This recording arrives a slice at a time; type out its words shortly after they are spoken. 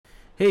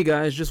Hey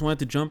guys, just wanted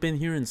to jump in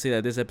here and say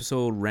that this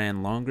episode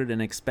ran longer than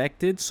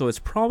expected, so it's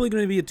probably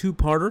going to be a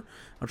two-parter.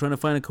 I'm trying to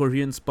find a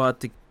coherent spot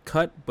to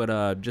cut,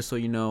 but just so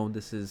you know,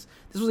 this was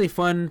a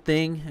fun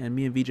thing, and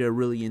me and VJ are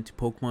really into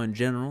Pokemon in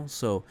general,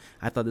 so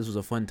I thought this was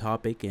a fun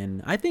topic,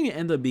 and I think it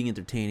ended up being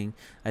entertaining.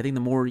 I think the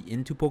more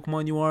into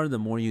Pokemon you are, the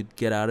more you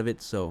get out of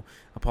it, so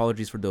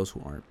apologies for those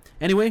who aren't.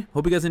 Anyway,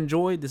 hope you guys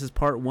enjoyed. This is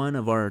part one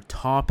of our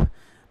top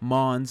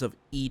Mons of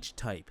each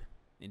type.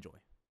 Enjoy.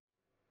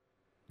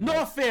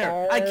 Not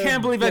fair! I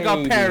can't believe I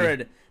got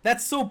parried.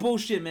 That's so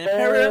bullshit, man.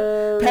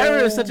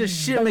 Para is such a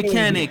shit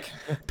mechanic.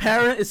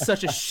 Para is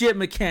such a shit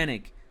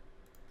mechanic.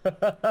 I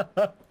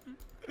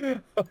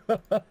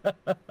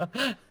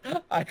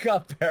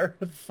got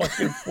parried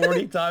fucking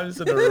 40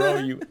 times in a row,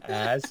 you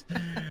ass.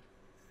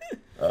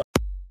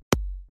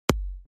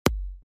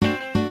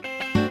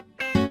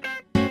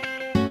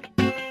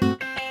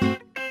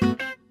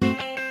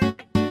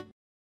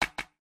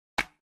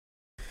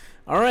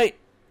 Alright.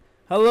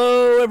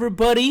 Hello,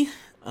 everybody.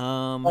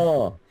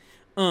 It's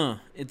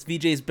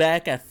VJ's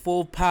back at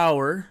full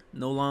power,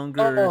 no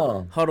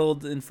longer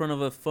huddled in front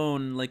of a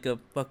phone like a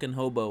fucking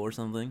hobo or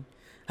something.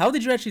 How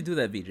did you actually do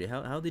that, VJ?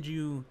 How did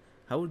you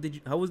do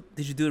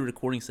the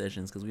recording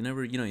sessions? Because you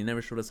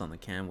never showed us on the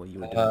cam what you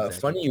were doing. Exactly.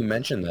 Funny you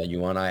mentioned that,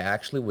 Yuan. I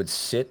actually would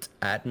sit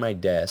at my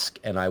desk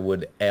and I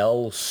would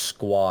L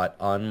squat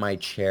on my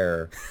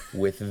chair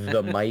with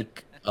the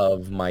mic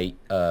of my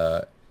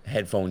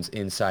headphones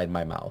inside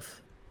my mouth.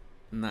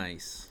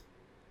 Nice.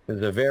 It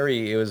was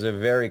a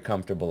very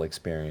comfortable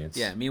experience.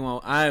 Yeah,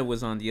 meanwhile, I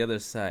was on the other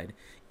side,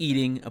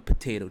 eating a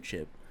potato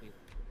chip.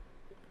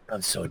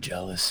 I'm so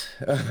jealous.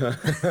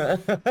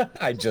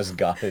 I just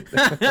got it.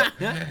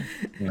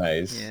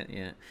 Nice.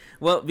 Yeah.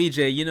 Well, VJ,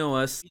 you know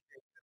us.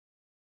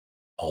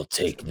 I'll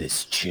take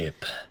this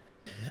chip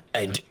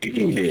and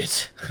eat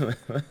it.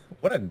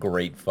 What a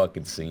great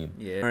fucking scene.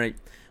 Yeah. All right.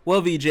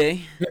 Well,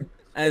 VJ,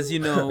 as you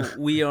know,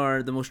 we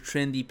are the most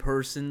trendy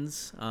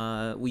persons.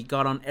 We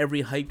got on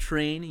every hype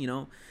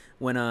train,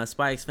 when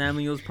Spy X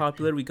Family was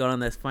popular, we got on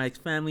that Spy X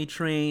Family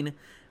train.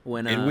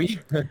 When Did we?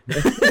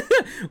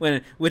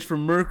 when Witch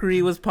from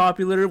Mercury was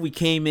popular, we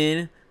came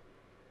in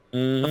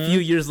a few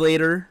years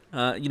later,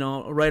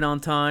 right on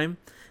time.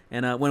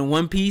 And when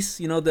One Piece,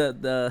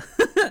 the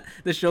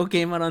the show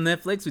came out on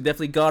Netflix, we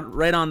definitely got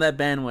right on that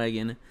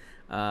bandwagon.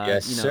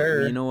 Yes,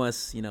 sir. You know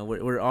us,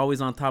 we're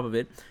always on top of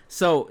it.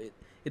 So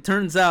it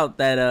turns out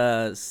that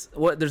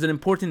there's an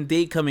important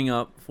date coming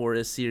up for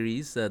a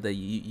series that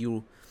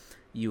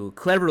you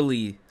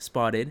cleverly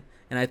spotted,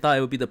 and I thought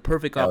it would be the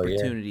perfect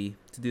opportunity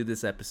to do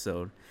this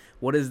episode.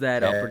 What is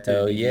that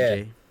opportunity,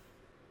 DJ?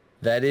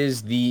 That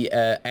is the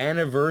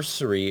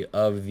anniversary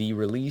of the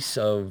release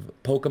of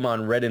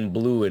Pokemon Red and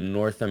Blue in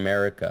North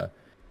America.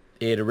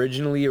 It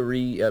originally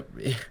released...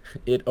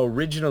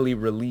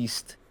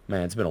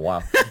 Man, it's been a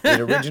while. It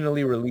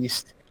originally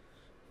released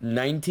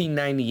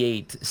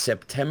 1998,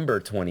 September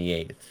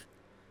 28th.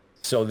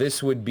 So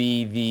this would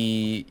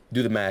be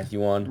do the math,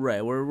 you on?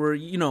 Right, we're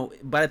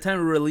by the time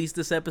we release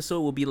this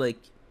episode, we'll be like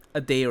a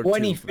day or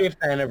 25th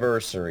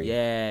anniversary.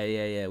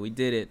 Yeah, we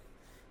did it.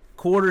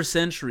 Quarter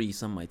century,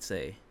 some might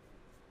say.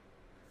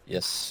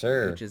 Yes,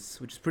 sir. Which is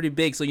pretty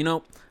big. So,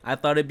 I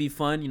thought it'd be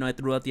fun. I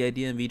threw out the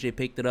idea and VJ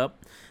picked it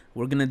up.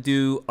 We're going to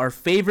do our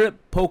favorite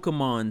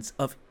Pokemons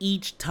of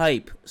each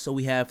type. So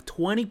we have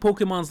 20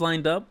 Pokemons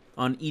lined up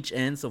on each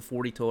end, so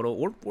 40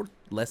 total, or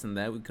less than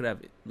that. We could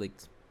have,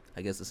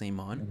 I guess the same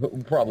mon.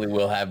 We probably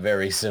will have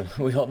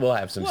we'll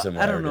have some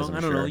similarities. I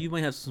don't know. You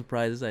might have some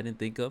surprises I didn't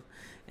think of.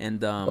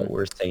 And but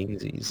we're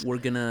samesies.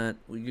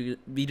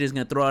 VJ's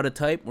gonna throw out a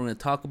type. We're gonna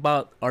talk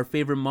about our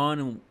favorite mon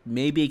and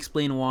maybe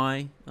explain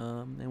why.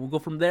 And we'll go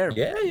from there.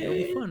 Yeah.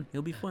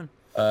 It'll be fun.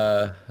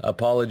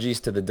 Apologies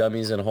to the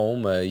dummies at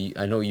home.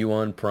 I know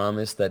Yuan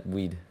promised that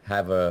we'd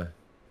have a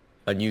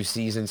new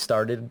season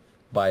started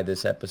by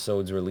this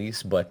episode's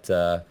release, but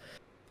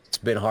it's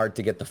been hard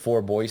to get the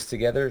four boys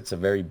together. It's a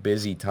very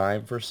busy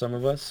time for some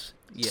of us.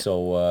 Yeah.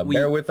 So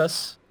bear with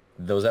us.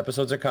 Those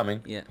episodes are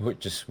coming. Yeah.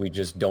 We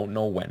just don't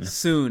know when.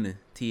 Soon,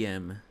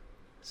 TM.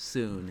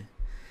 Soon.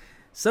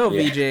 So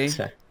VJ,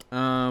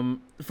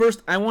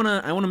 first I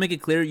wanna make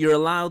it clear you're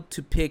allowed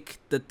to pick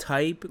the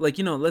type. Like,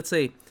 let's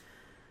say,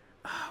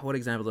 what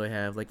example do I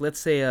have? Like, let's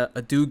say a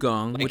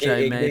dugong, which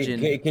I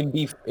imagine it can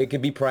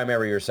be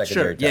primary or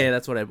secondary. Sure. Yeah,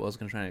 that's what I was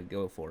gonna try to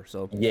go for.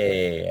 So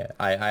yeah.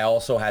 I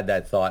also had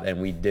that thought,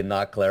 and we did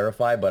not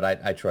clarify, but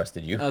I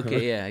trusted you.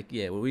 Okay,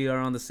 yeah. Well, we are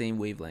on the same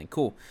wavelength.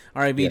 Cool.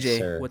 All right, VJ,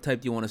 yes, what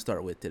type do you want to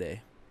start with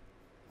today?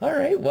 All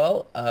right.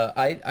 Well,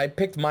 I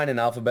picked mine in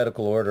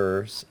alphabetical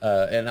order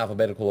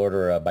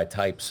by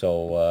type.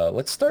 So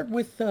let's start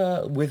with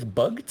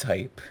bug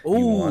type.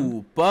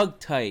 Ooh, bug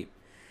type.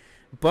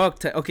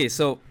 Okay,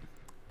 so.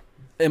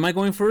 Am I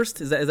going first?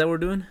 Is that what we're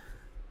doing?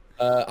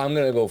 I'm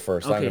gonna go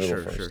first. Okay, I'm gonna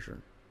go first. Sure.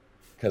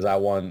 Because I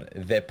won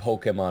the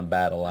Pokemon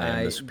battle. I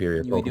am the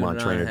superior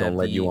Pokemon trainer. Don't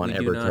let you on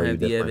ever tell you different.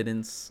 The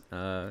evidence.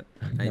 I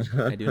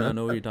do not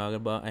know what you're talking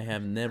about. I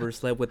have never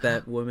slept with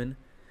that woman.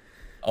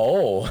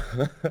 Oh.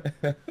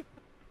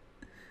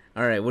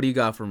 All right, what do you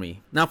got for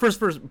me? Now, first,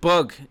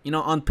 Bug.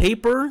 On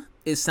paper,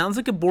 it sounds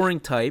like a boring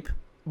type,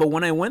 but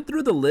when I went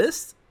through the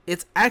list,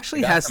 it's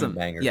actually has some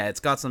bangers. Yeah, it's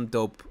got some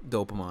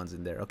dopamons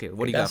in there. Okay,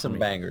 what do you got for some me?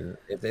 bangers.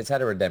 It's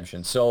had a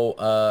redemption. So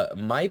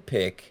my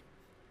pick,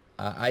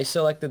 I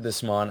selected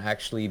this mon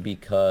actually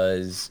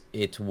because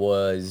it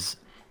was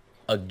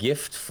a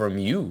gift from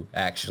you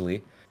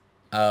actually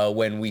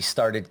when we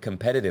started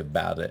competitive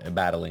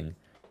battling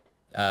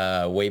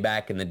way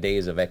back in the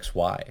days of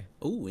XY.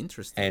 Oh,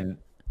 interesting. And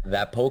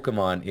that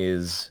Pokemon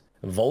is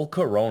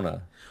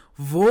Volcarona.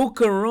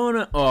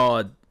 Volcarona.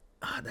 Oh,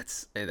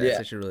 that's Yeah.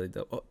 actually really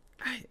dope. Oh,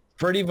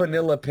 Pretty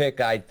vanilla pick,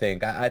 I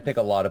think. I think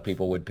a lot of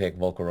people would pick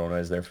Volcarona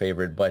as their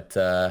favorite, but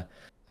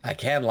I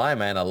can't lie,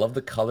 man. I love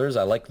the colors.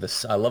 I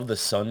love the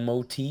sun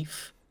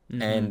motif,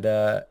 and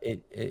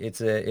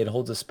it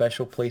holds a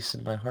special place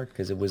in my heart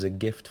because it was a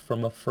gift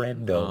from a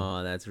friendo.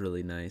 oh, that's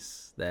really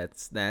nice.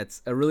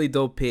 That's a really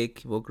dope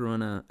pick,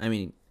 Volcarona.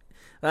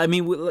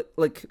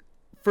 Like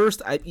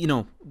first,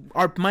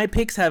 my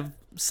picks have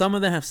some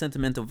of them have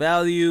sentimental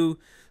value,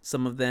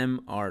 some of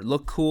them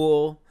look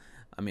cool.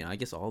 I mean, I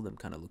guess all of them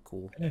kind of look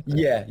cool.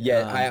 Yeah.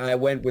 I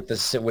went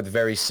with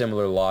very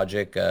similar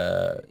logic.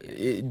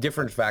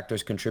 Different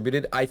factors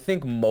contributed. I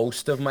think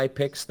most of my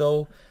picks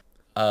though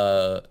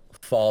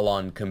fall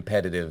on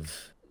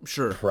competitive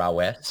Sure,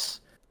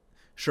 prowess.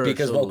 sure.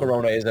 Because So,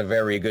 Volcarona is a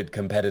very good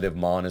competitive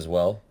mon as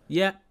well.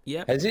 yeah.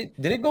 Did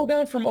it go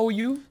down from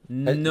OU?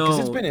 No, Because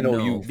it's been in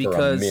OU for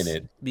a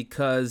minute.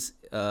 because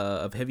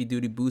of heavy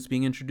duty boots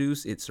being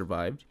introduced, it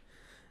survived.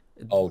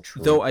 Oh,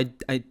 true. Though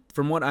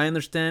from what I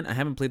understand, I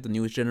haven't played the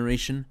newest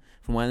generation.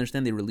 From what I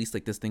understand, they released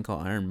like this thing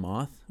called Iron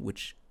Moth,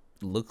 which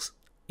looks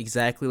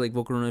exactly like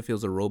Volcarona. It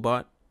feels a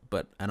robot,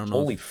 but I don't know.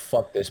 Holy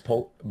fuck,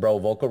 bro,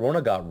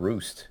 Volcarona got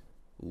Roost.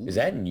 Is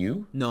that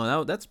new?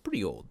 No, that's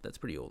pretty old. That's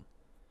pretty old.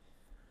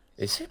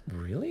 Is it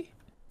really?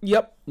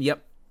 Yep.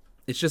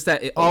 It's just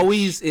that it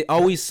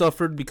always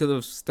suffered because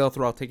of Stealth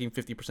Rock taking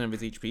 50% of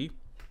its HP.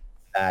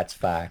 That's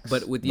facts.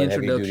 But with the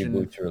Heavy Duty introduction,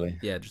 Boots, really.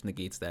 yeah, it just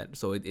negates that.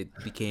 So it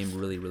became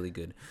really, really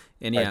good.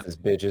 And Like, yeah, this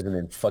bitch isn't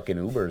in fucking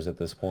Ubers at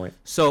this point.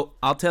 so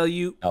I'll tell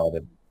you, Oh,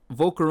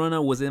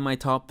 Volcarona was in my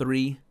top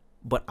 3,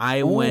 but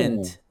I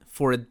went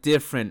for a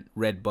different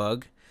red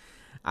bug.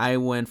 I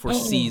went for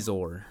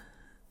Caesar.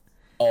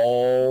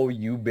 oh,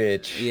 you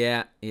bitch.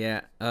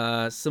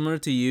 Yeah. Similar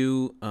to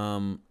you.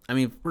 I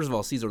mean, first of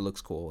all, Caesar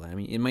looks cool. I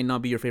mean, it might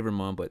not be your favorite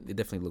mon, but it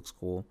definitely looks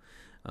cool.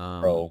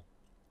 Bro,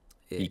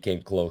 he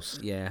came close.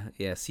 Yeah.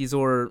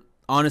 Caesar,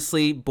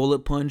 honestly, Bullet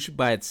Punch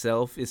by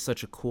itself is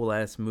such a cool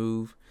ass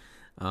move.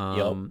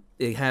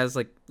 It has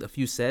like a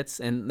few sets,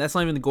 and that's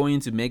not even going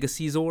into Mega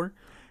Caesar,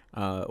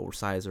 or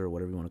Sizer, or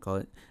whatever you want to call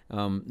it.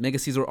 Mega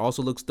Caesar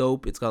also looks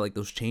dope. It's got like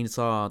those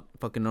chainsaw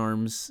fucking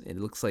arms. It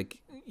looks like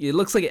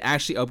it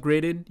actually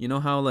upgraded. You know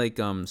how like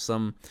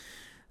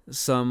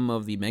some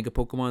of the Mega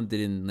Pokemon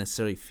didn't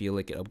necessarily feel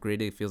like it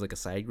upgraded. It feels like a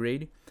side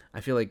grade.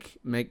 I feel like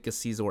Mega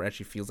Caesar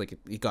actually feels like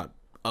it got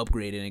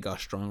upgraded and it got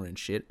stronger and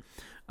shit.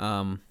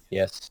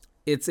 Yes.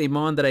 It's a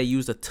mon that I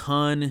used a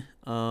ton.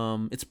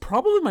 It's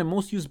probably my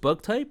most used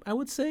bug type, I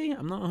would say.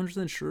 I'm not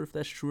 100% sure if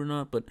that's true or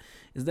not, but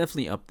it's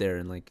definitely up there.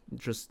 And like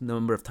just the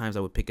number of times I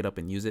would pick it up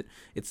and use it.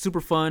 It's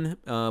super fun.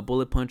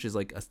 Bullet Punch is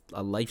like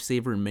a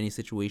lifesaver in many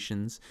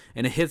situations,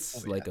 and it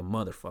hits like a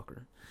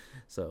motherfucker.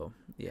 So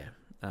yeah.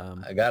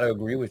 I gotta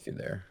agree with you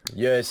there.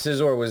 Yeah,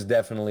 Scizor was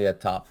definitely a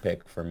top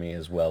pick for me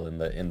as well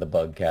in the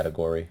bug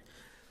category.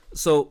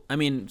 So I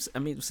mean,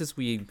 since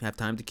we have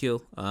time to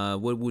kill,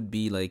 what would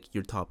be like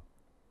your top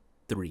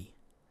 3?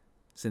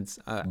 Since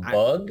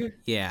bug?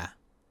 Yeah.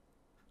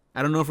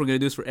 I don't know if we're gonna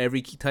do this for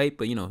every key type,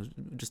 but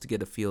just to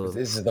get a feel of.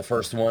 This is the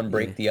first one.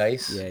 Break the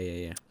ice.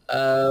 Yeah.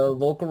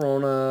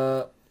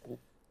 Volcarona,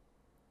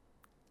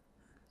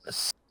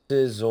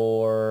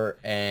 Scizor,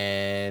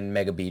 and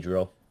Mega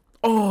Beedrill.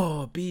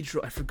 Oh,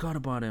 Beedrill! I forgot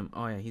about him.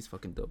 Oh yeah, he's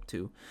fucking dope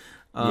too.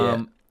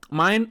 Yeah.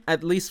 Mine,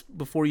 at least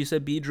before you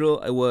said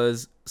Beedrill, it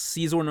was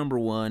Caesar number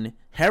 1,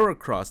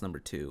 Heracross number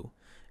 2,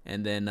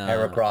 and then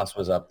Heracross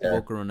was up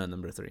there. Volcarona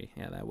number 3.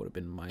 Yeah, that would have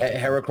been my.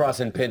 Heracross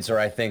and Pinsir,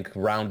 I think,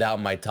 round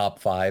out my top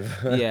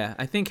 5. Yeah,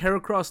 I think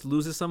Heracross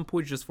loses some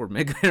points just for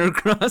Mega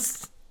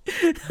Heracross.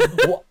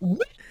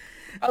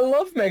 I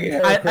love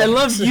Mega Heracross. I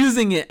love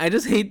using it. I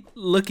just hate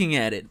looking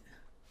at it.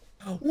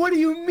 What do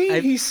you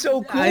mean? He's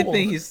so cool. I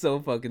think he's so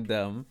fucking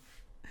dumb.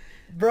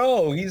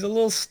 Bro, he's a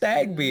little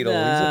stag beetle.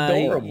 He's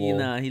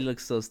adorable. He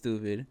looks so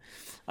stupid.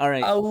 All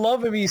right. I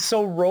love him. He's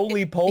so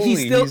roly-poly.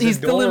 He's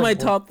still in my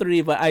top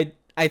 3, but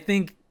I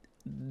think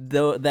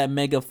that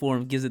Mega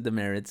form gives it the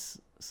merits.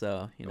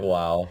 So,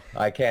 Wow.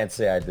 I can't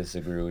say I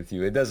disagree with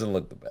you. It doesn't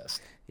look the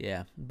best.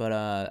 Yeah, but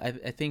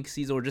I think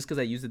Caesar, just because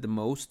I used it the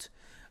most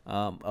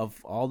of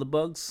all the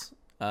bugs,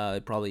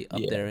 probably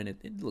up there, and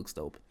it looks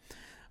dope.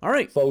 All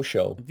right. Faux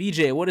show.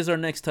 VJ, what is our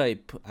next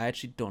type? I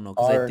actually don't know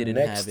because I didn't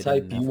have it. Our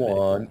next type you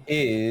want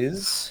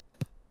is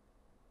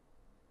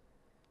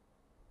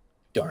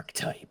Dark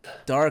type.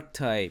 Dark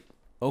type.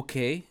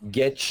 Okay.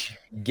 Get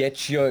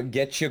your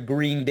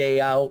Green Day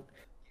out.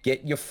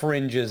 Get your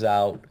fringes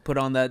out. Put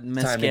on that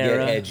mascara. Time to get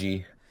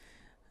edgy.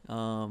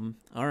 All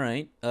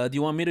right. Do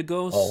you want me to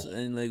go Oh,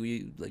 and like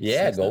we like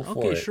yeah, say go stuff? for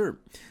Okay, it. sure.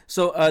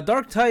 So,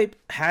 Dark Type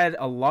had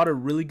a lot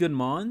of really good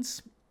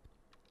mons.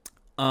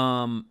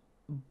 Um,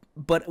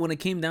 but when it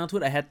came down to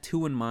it, I had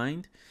two in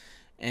mind,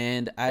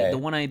 and the Okay.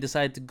 one I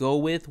decided to go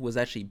with was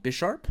actually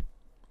Bisharp.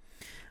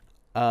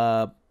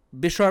 Uh,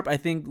 Bisharp I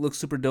think looks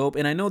super dope,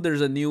 and I know there's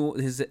a new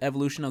his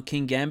evolution of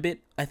King Gambit.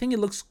 I think it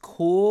looks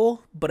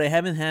cool, but I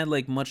haven't had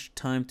like much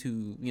time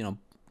to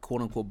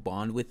quote unquote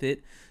bond with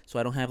it, so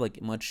I don't have like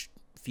much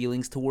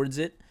feelings towards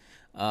it.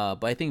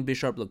 But I think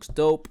Bisharp looks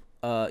dope.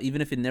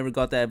 Even if it never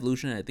got that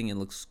evolution, I think it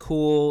looks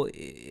cool.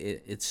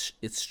 It's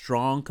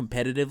strong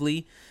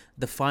competitively.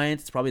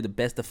 Defiant is probably the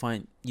best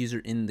Defiant user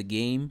in the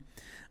game.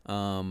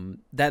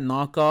 That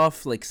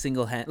knockoff like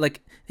single hand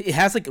like it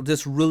has like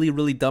this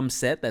really dumb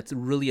set that's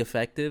really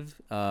effective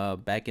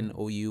back in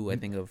OU I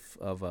think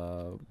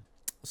of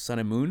Sun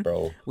and Moon,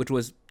 Bro. which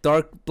was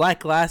dark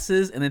black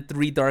glasses and then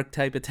three dark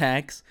type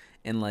attacks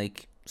and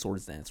like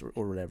swords dance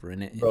or whatever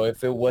and Bro,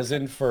 if it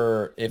wasn't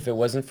for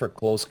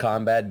close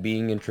combat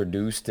being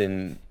introduced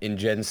in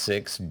Gen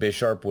 6,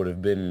 Bisharp would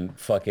have been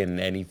fucking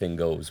anything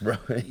goes, bro.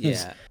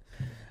 He's yeah,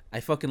 I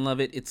fucking love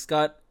it. It's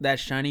got that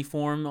shiny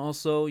form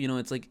also.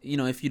 It's like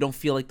if you don't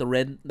feel like the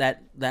red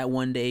that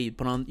one day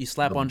you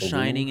slap the on blue.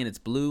 shining and it's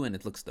blue and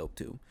it looks dope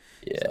too.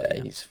 So Yeah,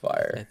 yeah, he's I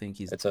fire. think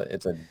he's It's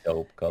a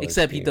dope color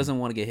except he scheme. doesn't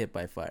want to get hit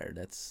by fire.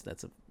 That's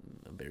a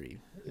very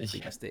big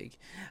Yeah. mistake.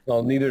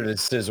 Well, neither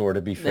does Scizor,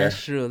 to be That's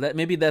fair. true.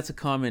 Maybe that's a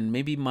common.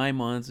 Maybe my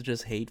mons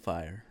just hate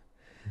fire.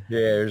 Yeah,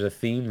 there's a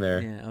theme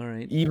there. Yeah. All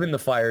right. Even the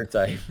fire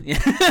type. Yeah.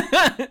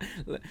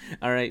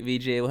 All right,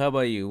 VJ. Well, how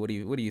about you? What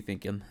are you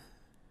thinking?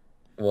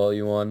 Well,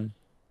 you won.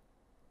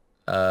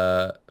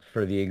 Uh,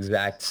 for the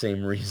exact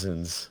same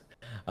reasons.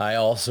 I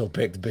also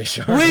picked Wait,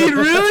 Bisharp.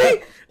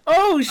 really?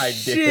 Oh I did.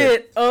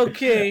 shit.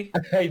 Okay.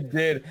 I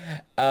did.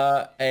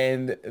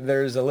 And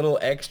there's a little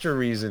extra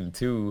reason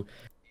too,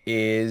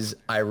 is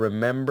I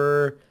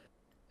remember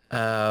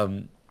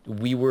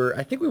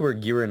I think we were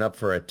gearing up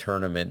for a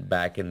tournament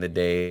back in the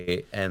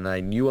day, and I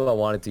knew I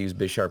wanted to use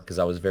Bisharp because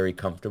I was very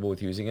comfortable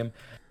with using him.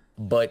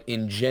 But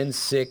in Gen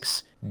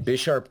 6,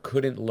 Bisharp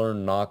couldn't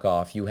learn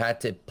knockoff. You had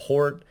to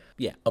port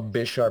Yeah. a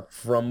Bisharp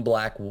from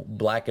black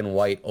and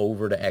white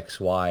over to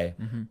XY,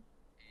 Mm-hmm.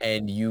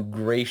 and you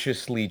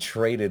graciously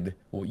traded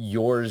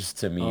yours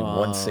to me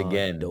once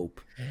again. Dope.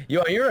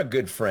 You're a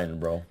good friend,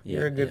 bro. Yeah.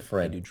 You're a Yeah. good I do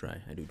friend. try.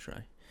 I do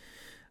try.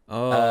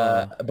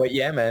 Oh. But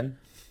yeah, man,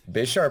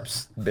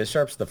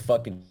 Bisharp's the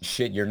fucking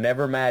shit. You're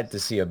never mad to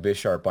see a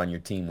Bisharp on your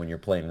team when you're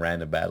playing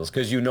random battles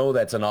because you know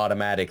that's an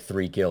automatic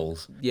 3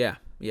 kills. Yeah.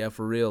 Yeah.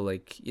 For real.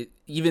 Like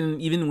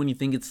even when you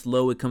think it's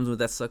slow, it comes with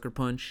that sucker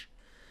punch,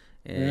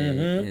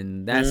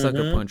 and that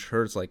sucker punch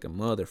hurts like a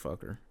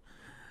motherfucker.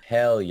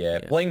 Hell yeah.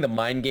 Yeah. Playing the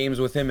mind games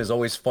with him is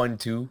always fun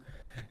too.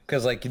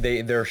 Cause like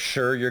they're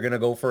sure you're gonna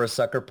go for a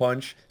sucker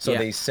punch, so Yeah.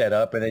 they set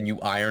up and then you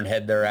iron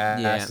head their ass.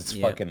 Yeah. It's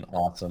Yeah. fucking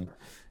awesome.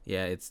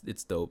 Yeah.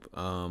 It's dope.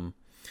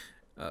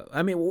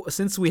 I mean,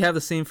 since we have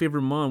the same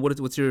favorite mon,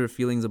 what's your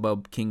feelings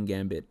about King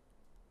Gambit?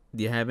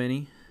 Do you have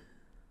any?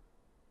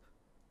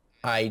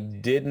 I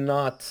did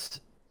not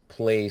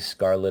play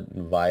Scarlet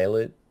and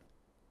Violet,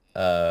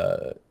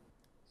 uh,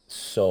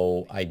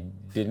 so I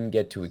didn't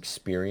get to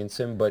experience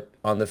him. But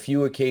on the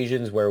few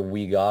occasions where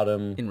we got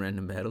him In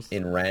random battles?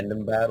 in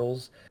random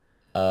battles,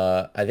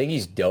 I think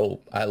he's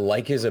dope. I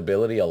like his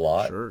ability a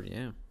lot. Sure,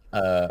 yeah.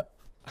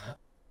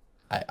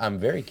 I'm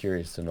very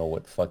curious to know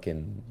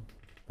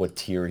what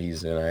tier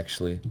he's in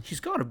actually. He's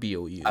got to be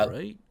OU, I,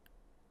 right?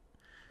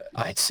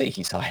 I'd say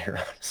he's higher,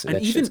 honestly.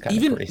 And That shit's kind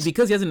of even crazy.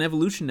 because he has an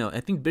evolution now, I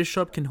think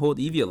Bishop can hold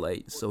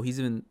Eviolite, so he's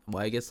even.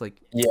 Well, I guess like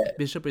Yeah,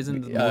 Bishop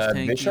isn't the most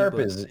tanky, Bisharp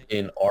but is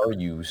in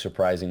RU,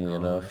 surprisingly oh, I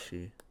enough.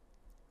 see.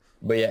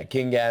 But yeah,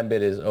 King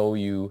Gambit is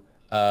OU.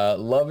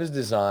 Love his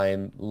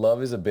design, love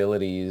his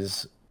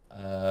abilities.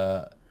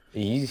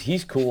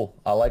 He's cool.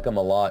 I like him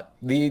a lot.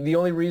 The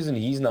only reason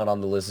he's not on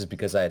the list is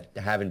because I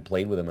haven't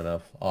played with him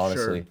enough,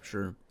 honestly.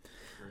 Sure.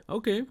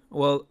 Okay,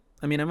 well,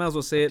 I mean, I might as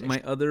well say it.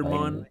 My other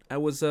mon Fine. I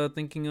was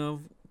thinking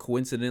of,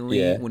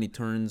 coincidentally, Yeah, when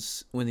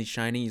he's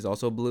shiny, he's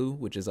also blue,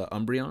 which is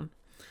Umbreon.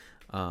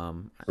 I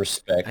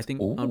respect. think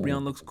Ooh,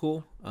 Umbreon looks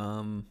cool.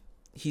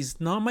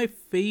 He's not my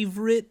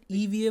favorite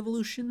Eevee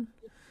evolution,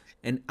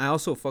 and I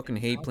also fucking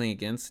hate playing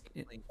against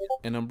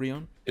an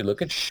Umbreon. dude,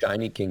 look at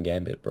shiny King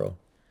Gambit, bro.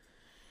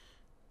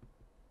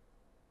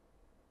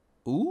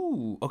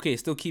 Ooh, okay, it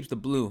still keeps the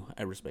blue.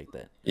 I respect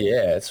that.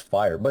 Yeah, it's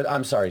fire. But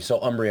I'm sorry. So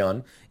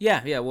Umbreon,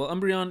 Yeah. Well,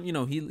 Umbreon,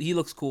 he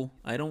looks cool.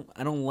 I don't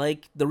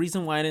like the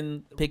reason why I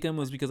didn't pick him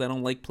was because I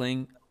don't like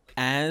playing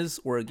as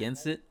or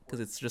against it because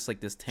it's just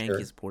like this tanky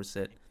sure, support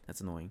set.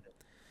 That's annoying.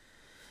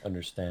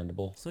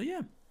 understandable. So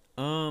yeah.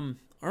 All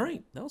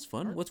right, that was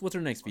fun. What's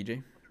our next,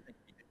 VJ?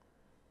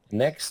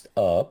 Next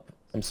up,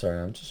 I'm sorry,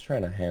 I'm just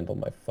trying to handle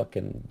my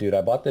fucking dude.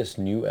 I bought this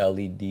new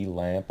LED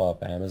lamp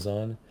off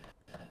Amazon.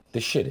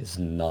 This shit is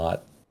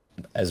not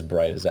as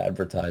bright as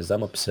advertised.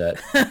 I'm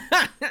upset.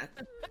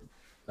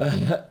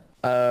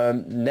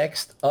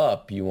 Next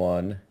up,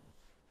 Yuan,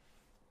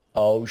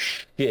 Oh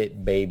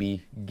shit,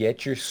 baby.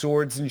 Get your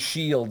swords and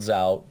shields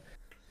out.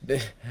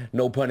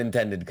 No pun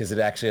intended, because it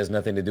actually has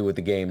nothing to do with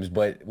the games,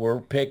 but we're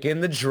picking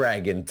the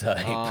dragon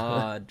type.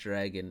 Ah,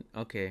 dragon.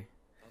 Okay,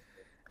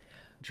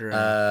 dragon.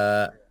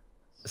 Uh,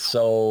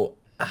 so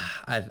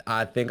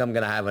I think I'm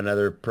gonna have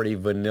another pretty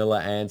vanilla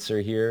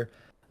answer here,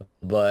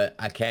 but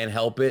I can't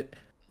help it.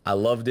 I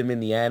loved him in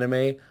the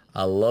anime.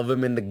 I love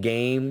him in the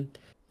game.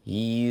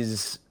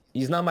 He's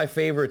not my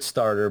favorite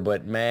starter,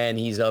 but man,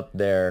 he's up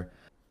there.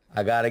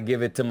 I gotta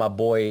give it to my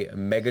boy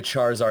Mega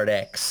Charizard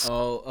X.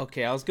 Oh,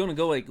 okay. I was gonna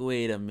go like,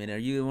 wait a minute. Are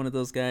you one of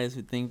those guys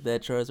who think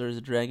that Charizard is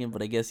a dragon?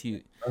 But I guess you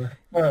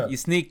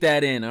sneak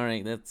that in. All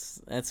right,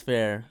 that's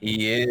fair.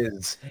 He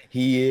is.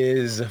 He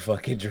is a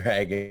fucking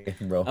dragon,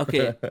 bro.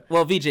 Okay.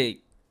 Well, VJ,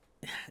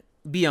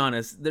 be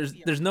honest.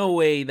 There's no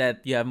way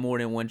that you have more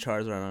than one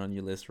Charizard on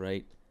your list,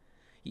 right?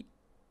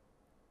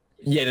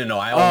 Yeah, no,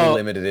 I only Oh,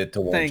 limited it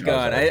to one thank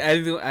God.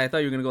 Charizard. I thought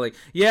you were gonna go like,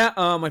 yeah.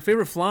 My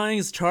favorite flying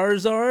is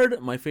Charizard.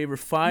 My favorite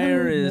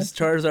fire is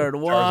Charizard Charizard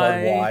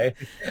Y.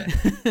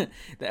 Y.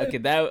 Okay.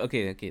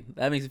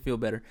 That makes it feel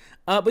better.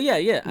 But yeah.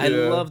 I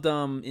Yeah. loved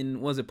in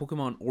was it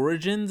Pokemon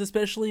Origins,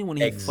 especially when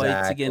he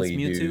fights against Exactly,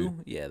 Mewtwo. dude.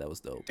 Yeah, that was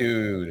dope.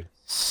 Dude,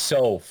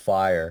 so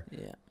fire.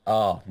 Yeah.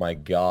 Oh my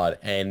God.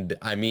 And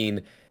I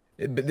mean,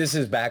 but this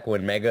is back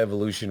when Mega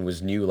Evolution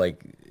was new.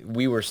 Like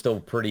we were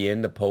still pretty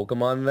into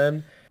Pokemon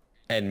then.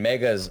 And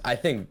Megas, I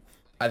think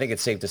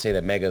it's safe to say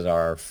that Megas are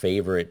our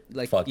favorite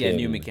Like yeah,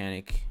 new fucking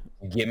mechanic.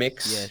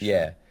 gimmicks. Yeah, sure.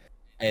 Yeah.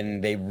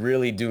 And they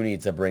really do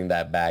need to bring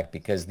that back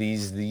because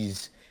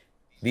these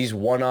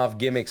one-off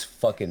gimmicks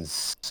fucking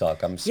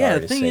suck. I'm Yeah, sorry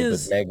the to thing say, but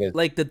is, Megas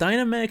like the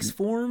Dynamax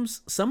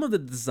forms, some of the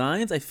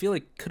designs I feel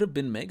like could have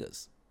been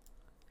Megas.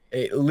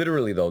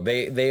 literally though,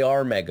 they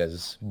are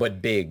Megas,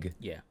 but big.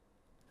 Yeah.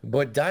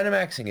 But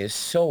Dynamaxing is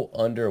so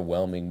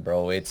underwhelming,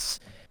 bro. It's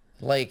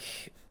like,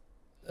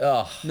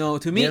 ugh, No,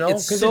 to me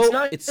it's because so it's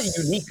not it's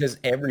unique because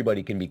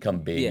everybody can become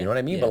big. You yeah, know what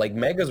I mean? yeah. But like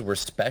Megas were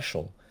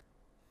special.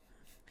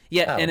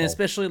 Yeah, I don't and know.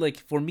 especially like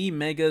for me,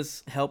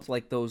 Megas helped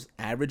like those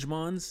average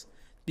mons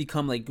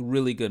become like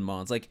really good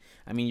mons. Like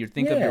I mean, you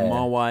think of your Yeah.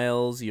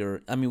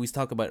 Mawiles, I mean we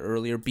talked about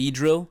earlier,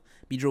 Beedrill.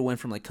 Beedrill went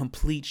from like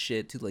complete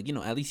shit to like,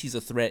 at least he's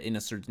a threat in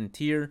a certain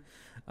tier.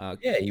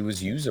 Yeah, he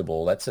was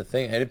usable. That's the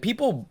thing. And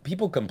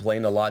people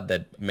complain a lot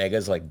that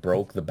Megas like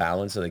broke the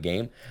balance of the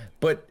game,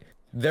 but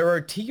there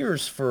are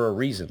tiers for a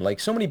reason.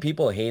 Like so many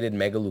people hated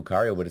Mega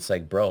Lucario, but it's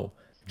like, bro,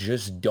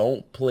 just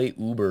don't play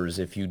Ubers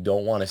if you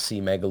don't want to see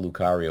Mega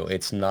Lucario.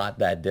 It's not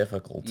that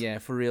difficult. Yeah,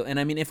 for real. And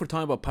I mean, if we're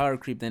talking about power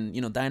creep, then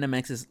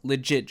Dynamax is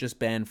legit just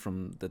banned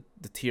from the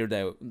tier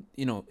that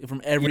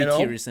from every You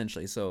tier know?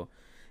 essentially. So,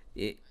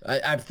 it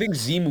I think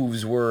Z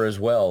moves were as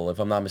well, if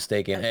I'm not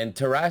mistaken. And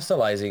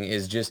terastallizing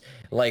is just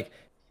like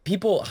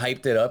people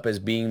hyped it up as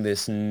being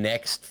this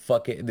next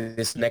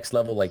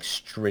level like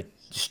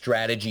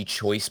strategy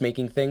choice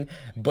making thing,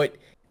 but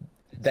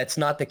that's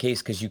not the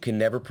case because you can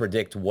never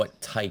predict what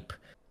type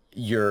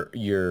your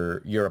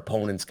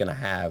opponent's gonna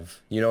have.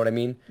 You know what I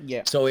mean?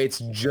 Yeah. So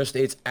it's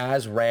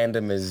as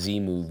random as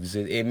Z moves.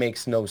 It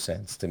makes no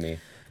sense to me.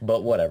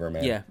 But whatever,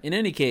 man. yeah. In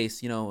any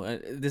case,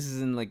 this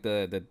is in like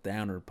the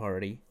downer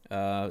party.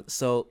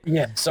 So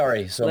Yeah,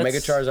 sorry. So Mega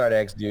let's. Charizard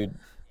X, dude,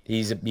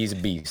 he's a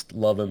beast.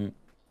 Love him,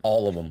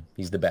 all of them.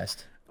 He's the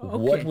best.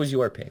 What Okay. was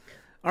your pick?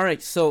 All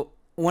right. So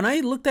when I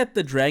looked at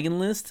the dragon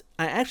list,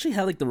 I actually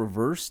had like the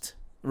reverse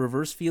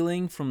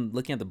feeling from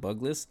looking at the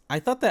bug list. I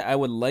thought that I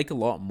would like a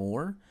lot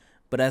more,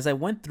 but as I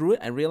went through it,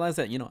 I realized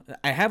that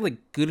I have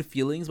like good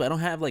feelings, but I don't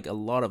have like a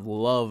lot of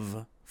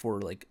love for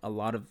like a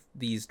lot of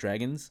these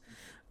dragons.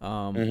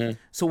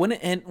 So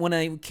when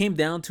I came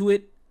down to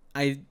it,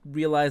 I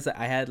realized that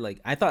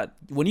I thought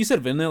when you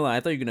said vanilla, I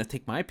thought you were gonna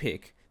take my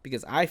pick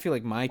because I feel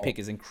like my pick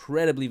is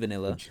incredibly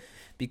vanilla. Did you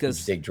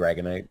Because take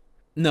Dragonite?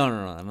 no,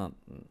 I'm not.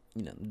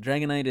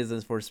 Dragonite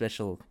is for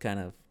special kind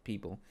of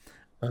people.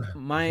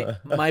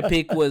 My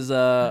pick was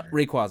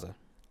Rayquaza.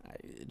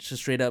 It's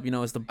just straight up,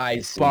 it's the I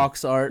see.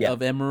 box art Yeah.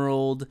 of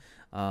Emerald.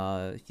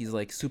 He's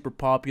like super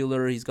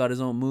popular. He's got his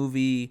own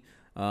movie.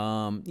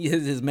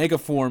 His mega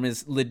form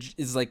is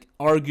like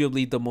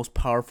arguably the most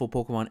powerful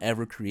Pokemon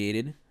ever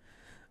created.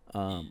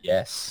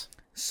 Yes.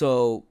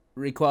 So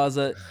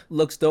Rayquaza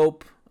looks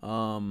dope.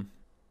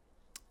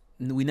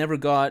 We never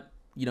got,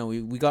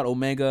 we got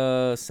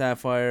Omega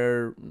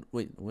Sapphire.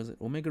 Wait, was it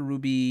Omega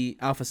Ruby,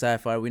 Alpha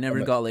Sapphire? We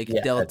never got like Yeah,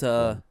 that's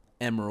Delta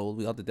Emerald.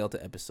 We got the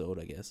Delta episode,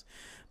 I guess.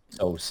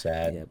 So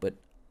sad. Yeah, but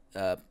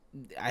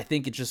I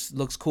think it just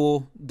looks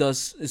cool.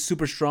 Is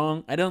super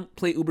strong. I don't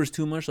play Ubers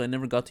too much, so I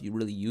never got to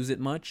really use it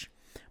much.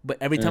 But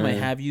every time I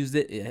have used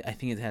it, I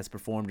think it has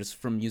performed just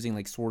from using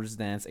like Swords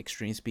Dance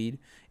Extreme Speed.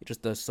 It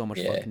just does so much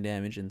Yeah. fucking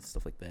damage and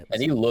stuff like that.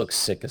 And he looks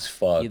sick as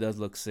fuck. He does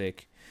look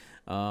sick.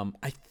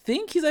 I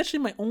think he's actually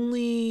my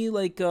only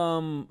like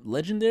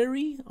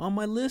legendary on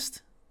my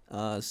list.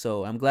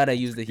 So I'm glad I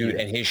used it Dude, here.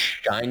 and his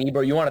shiny,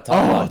 bro. You want to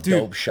talk about dude.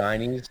 dope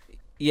shinies?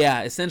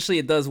 Yeah, essentially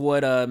it does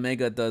what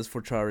Mega does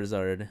for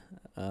Charizard.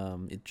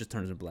 It just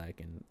turns it black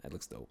and that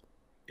looks dope.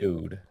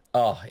 Dude.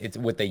 Oh, it's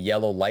with the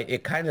yellow light.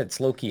 It's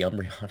low-key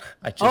Umbreon.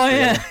 I Oh just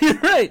yeah, realized.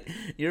 you're right.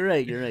 You're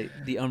right. You're right.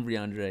 The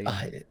Umbreon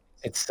Dragon.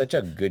 It's such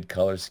a good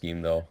color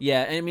scheme, though.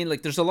 Yeah, I mean,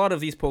 like, there's a lot of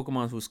these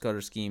Pokemon whose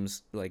color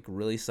schemes like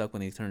really suck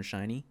when they turn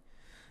shiny.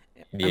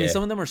 I mean, Yeah.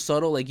 some of them are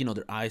subtle, like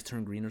their eyes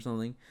turn green or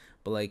something,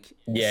 but like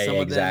Yeah, yeah, some of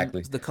them,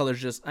 exactly. the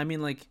colors just. I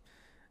mean, like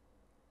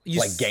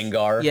Like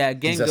Gengar. yeah,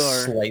 He's a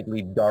Gengar,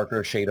 slightly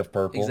darker shade of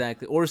purple.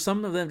 exactly. Or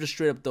some of them just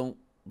straight up don't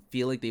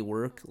feel like they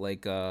work.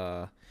 Like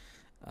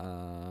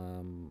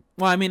well,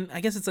 I mean,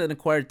 I guess it's an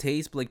acquired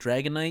taste, but like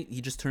Dragonite,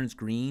 he just turns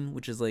green,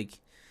 which is like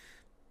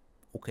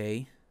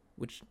okay,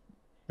 which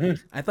Hmm.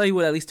 I thought he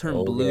would at least turn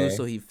blue, Okay.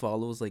 so he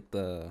follows like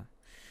the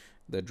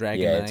Yeah, it's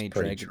Dragonite,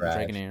 pretty trash.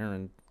 Dragonair,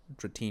 and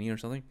Dratini or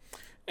something.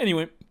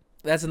 Anyway,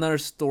 that's another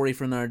story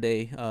for another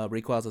day.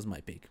 Rayquaza's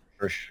my pick.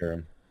 For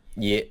sure.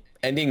 Yeah.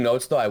 Ending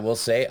notes though, I will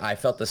say I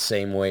felt the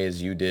same way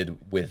as you did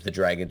with the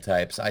dragon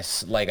types.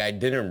 I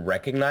didn't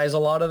recognize a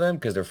lot of them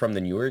because they're from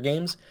the newer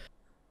games.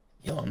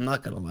 Yo, I'm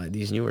not gonna lie,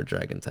 these newer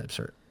dragon types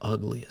are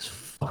ugly as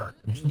fuck.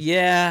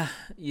 Yeah,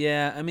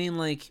 yeah. I mean,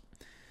 like,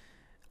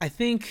 I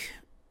think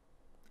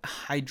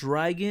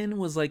Hydreigon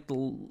was like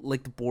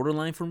the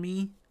borderline for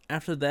me.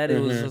 After that, it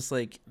was Mm-hmm. just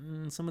like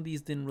some of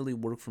these didn't really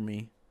work for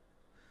me.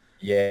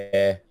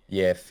 Yeah,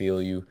 yeah,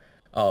 feel you.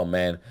 Oh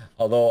man.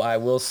 Although I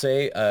will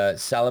say,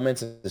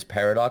 Salamence's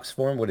paradox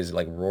form, what is it,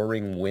 like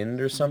Roaring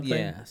Wind or something?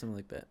 Yeah, something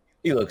like that.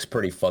 He looks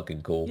pretty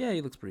fucking cool. Yeah, he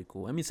looks pretty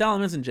cool. I mean,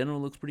 Salamence in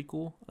general looks pretty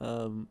cool.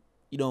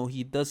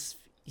 He does.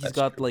 He's That's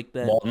got true. like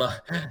that. Well,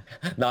 not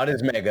not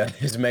his mega.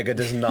 His mega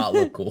does not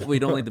look cool. We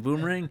don't like the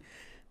boomerang.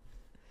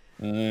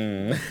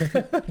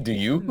 Do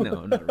you?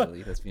 No, not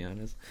really. Let's be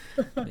honest.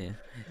 Yeah.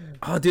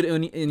 Oh,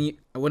 dude,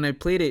 when I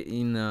played it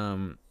in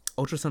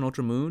Ultra Sun,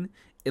 Ultra Moon,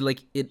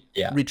 it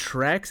Yeah.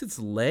 retracts its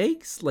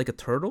legs like a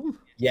turtle,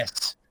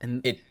 Yes.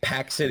 and It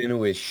packs it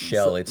into his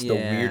shell. so It's the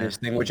yeah.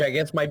 weirdest thing, which I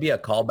guess might be a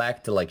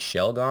callback to like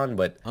Shelgon,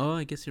 but Oh,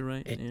 I guess you're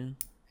right. it Yeah,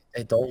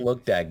 it don't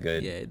look that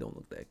good. yeah, it don't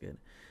look that good.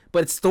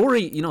 But its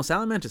story,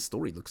 Salamance's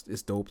story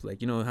is dope.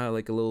 Like how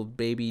like a little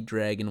baby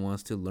dragon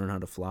wants to learn how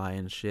to fly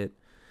and shit.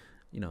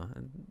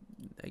 And,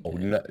 Oh,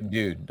 no,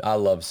 dude, I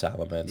love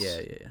Salamence.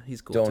 yeah,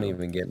 he's cool Don't too.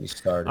 even get me All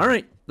started.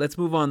 right, let's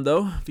move on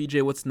though.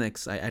 VJ, what's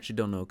next? I actually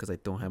don't know because I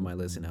don't have my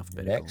list in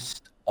alphabetical.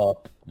 Next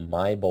up,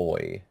 my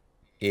boy,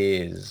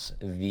 is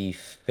the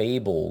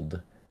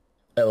fabled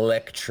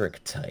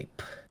electric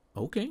type.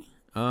 Okay.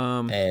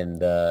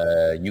 And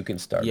you can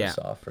start Yeah. us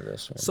off for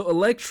this one. So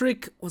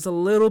electric was a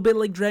little bit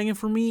like Dragon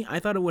for me. I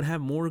thought it would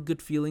have more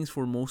good feelings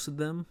for most of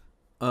them.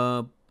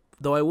 Uh,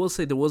 though I will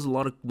say there was a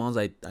lot of mons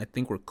I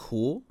think were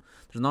cool.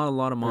 There's not a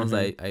lot of mons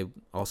I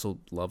also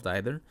loved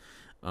either.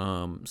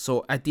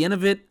 So at the end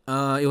of it,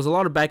 it was a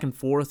lot of back and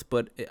forth,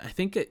 but I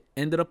think it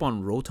ended up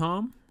on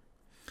Rotom.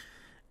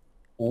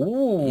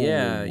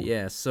 Yeah, Ooh.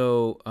 yeah.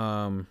 So,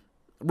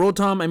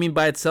 Rotom, I mean,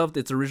 by itself,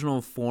 its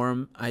original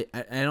form, I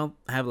don't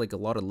have like a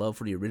lot of love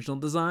for the original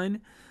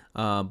design.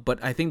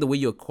 But I think the way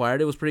you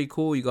acquired it was pretty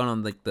cool. You got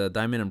on like the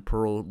Diamond and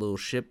Pearl little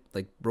ship,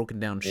 like broken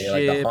down Yeah,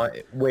 like the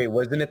ship. wait,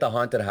 wasn't it the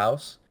haunted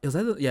house? It was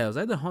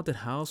either the haunted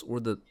house or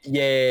the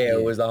Yeah, it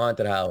yeah. was the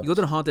haunted You go to house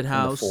the haunted in the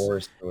house,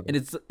 forest. Or and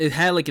it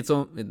had like its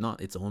own,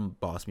 not its own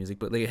boss music,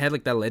 but like it had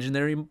like that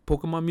legendary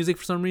Pokemon music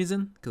for some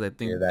reason. Because I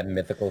think yeah, that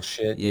mythical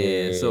shit. Yeah,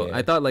 yeah. yeah, So yeah.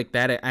 I thought like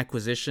that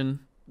acquisition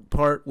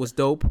part was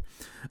dope.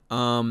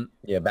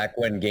 Yeah, back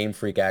when Game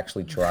Freak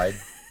actually tried.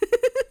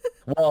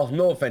 Well,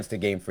 no offense to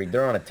Game Freak,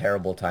 they're on a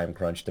terrible time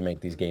crunch to make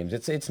these games.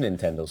 It's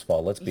Nintendo's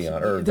fault. Let's be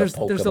honest, or the There's a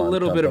Pokemon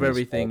little bit of company's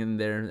everything fault. in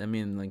there. I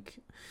mean, like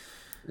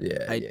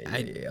Yeah, I yeah, I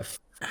yeah, yeah.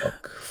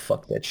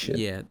 Fuck that shit.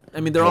 yeah.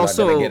 I mean, We're not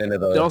gonna get into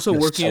they're also the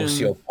working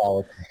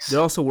socio-politics. they're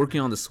also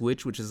working on the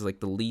Switch, which is like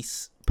the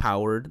least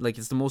powered. Like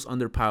it's the most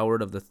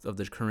underpowered of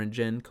the current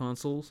gen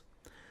consoles.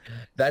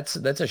 That's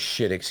a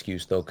shit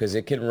excuse though, because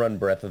it can run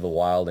Breath of the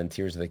Wild and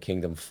Tears of the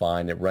Kingdom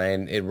fine. It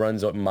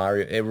runs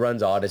Mario, it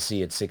runs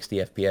Odyssey at 60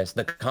 FPS.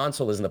 The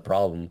console isn't the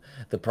problem.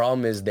 The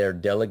problem is they're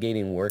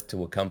delegating work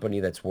to a company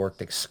that's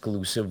worked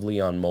exclusively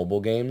on mobile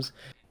games,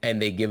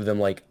 and they give them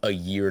like a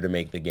year to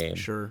make the game.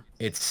 Sure.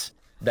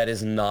 That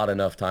is not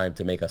enough time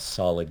to make a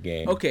solid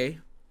game. Okay.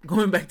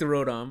 Going back to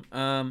Rotom.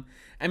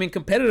 I mean,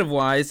 competitive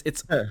wise,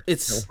 it's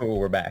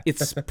We're back.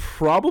 it's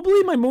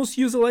probably my most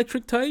used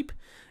electric type,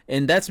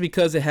 and that's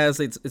because it has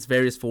its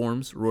various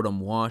forms: Rotom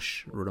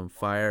Wash, Rotom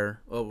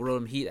Fire,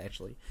 Rotom Heat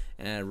actually,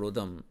 and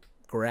Rotom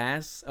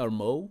Grass or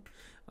Mow.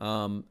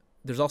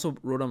 There's also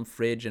Rotom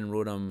Fridge and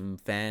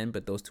Rotom Fan,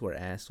 but those two are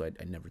ass, so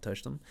I never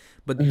touched them.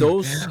 But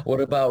those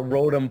What about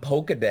Rotom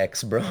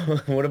Pokedex, bro?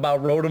 What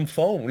about Rotom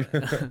Phone?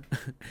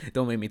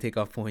 don't make me take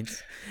off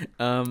points.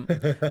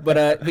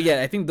 But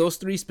yeah, I think those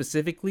three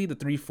specifically, the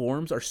three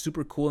forms, are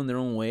super cool in their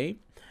own way,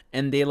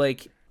 and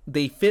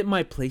they fit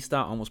my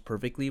playstyle almost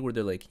perfectly. Where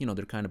they're like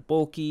they're kind of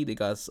bulky. They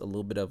got a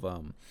little bit of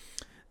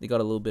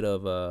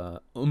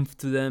oomph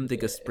to them. They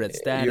can spread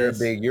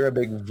status. You're a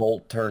big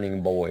Volt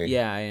turning boy.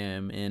 Yeah, I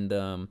am,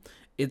 and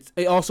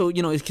it also,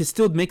 it can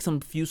still make some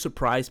few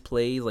surprise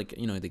plays. Like,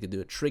 they could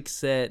do a trick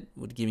set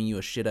with giving you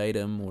a shit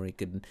item, or it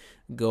could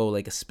go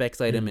like a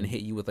specs item and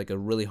hit you with like a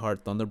really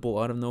hard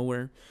thunderbolt out of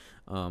nowhere.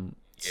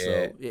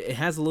 So it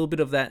has a little bit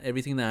of that,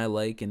 everything that I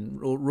like. And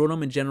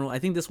Rotom in general, I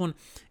think this one,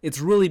 it's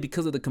really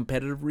because of the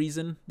competitive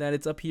reason that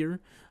it's up here.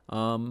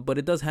 But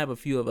it does have a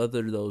few of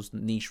other those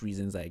niche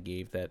reasons I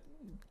gave that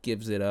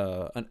gives it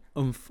an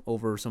oomph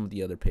over some of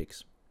the other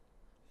picks.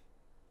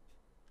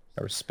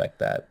 I respect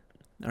that.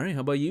 All right,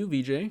 how about you,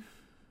 VJ?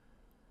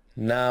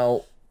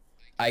 Now,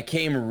 I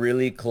came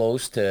really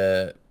close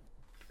to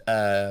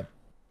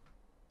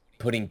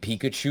putting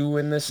Pikachu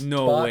in this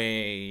No spot.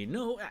 way.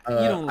 No, you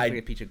don't look like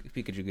a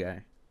Pikachu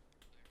guy.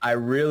 I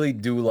really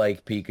do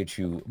like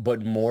Pikachu,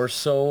 but more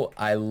so,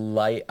 I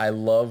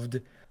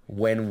loved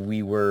when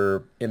we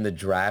were in the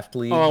draft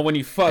league. Oh, when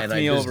you fucked and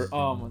me over.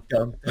 Oh my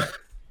god.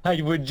 I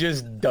would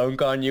just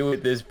dunk on you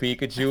with this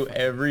Pikachu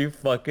every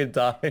fucking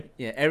time.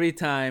 Yeah, every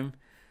time.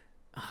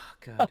 Oh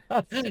god.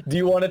 Do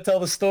you want to tell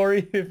the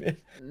story?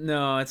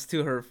 No, it's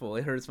too hurtful.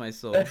 It hurts my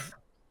soul.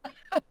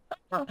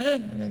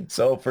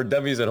 So for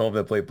dummies at home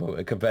that play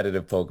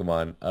competitive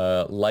Pokemon,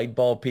 Light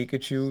Ball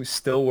Pikachu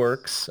still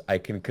works. I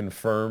can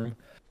confirm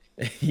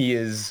he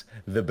is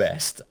the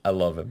best. I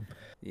love him.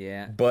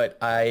 Yeah. But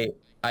I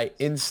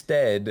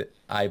instead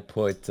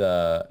put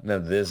now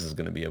this is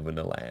gonna be a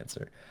vanilla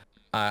answer.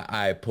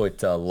 I put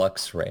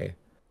Luxray.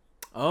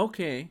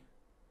 Okay.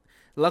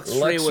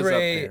 Luxray was up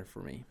there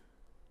for me.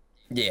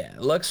 Yeah,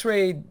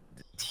 Luxray,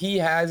 he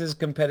has his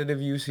competitive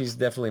use. He's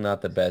definitely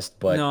not the best,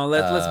 but no,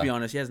 let's be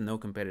honest. He has no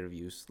competitive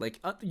use. Like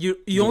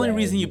the only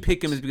reason you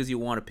pick him is because you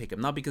want to pick him,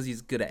 not because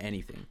he's good at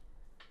anything.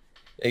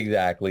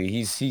 Exactly.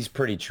 He's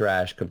pretty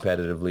trash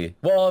competitively.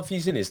 Well, if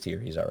he's in his tier,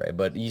 he's all right,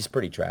 but he's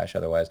pretty trash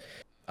otherwise.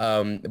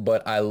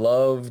 But I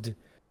loved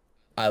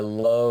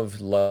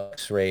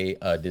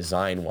Luxray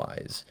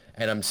design-wise,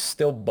 and I'm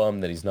still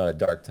bummed that he's not a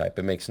dark type.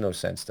 It makes no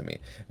sense to me.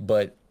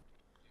 But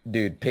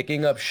dude,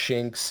 picking up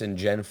Shinx in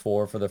Gen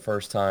 4 for the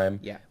first time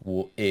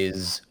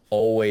is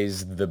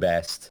always the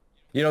best.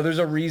 There's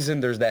a reason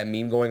there's that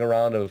meme going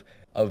around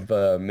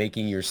of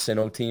making your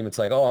Sinnoh team. It's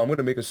like, oh, I'm going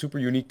to make a super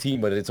unique team,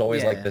 but it's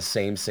always like the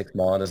same 6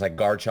 mon. It's like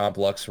Garchomp,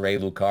 Luxray,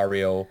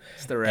 Lucario,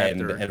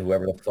 and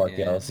whoever the fuck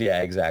else.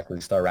 Yeah, exactly.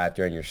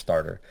 Staraptor and your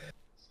starter.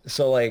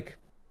 So, like,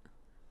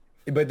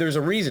 but there's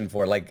a reason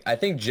for it. Like, I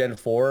think Gen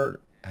 4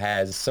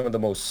 has some of the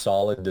most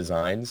solid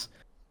designs.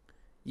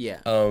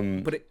 Yeah.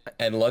 And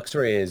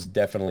Luxray is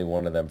definitely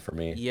one of them for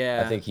me.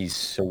 Yeah. I think he's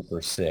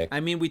super sick. I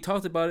mean, we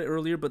talked about it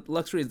earlier, but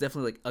Luxray is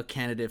definitely like a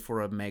candidate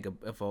for a mega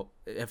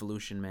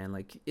evolution, man.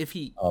 Like if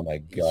he Oh my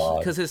god.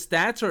 Because his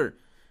stats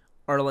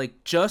are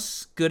like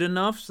just good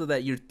enough so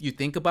that you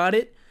think about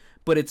it,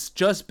 but it's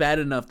just bad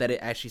enough that it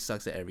actually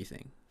sucks at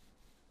everything.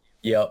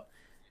 Yep.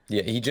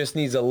 Yeah, he just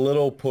needs a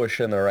little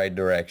push in the right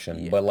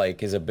direction. But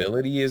like his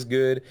ability is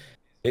good.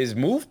 His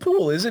move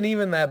pool isn't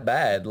even that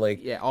bad.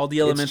 Like all the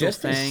elemental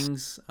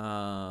fangs.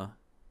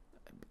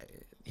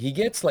 He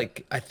gets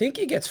I think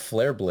he gets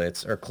Flare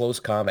Blitz or Close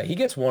Combat. He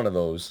gets one of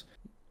those.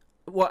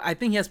 Well, I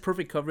think he has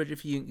perfect coverage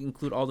if you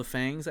include all the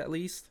fangs at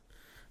least.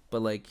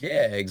 But like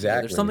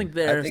exactly. There's something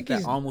there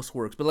that almost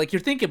works. But like you're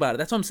thinking about it.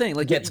 That's what I'm saying.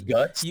 Like he gets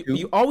guts.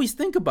 You always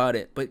think about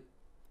it, but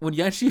when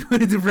you actually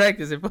put it into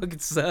practice, it fucking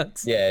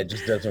sucks. Yeah, it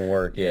just doesn't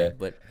work. Yeah.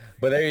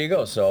 But there you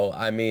go. So,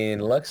 I mean,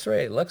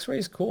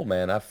 Luxray's cool,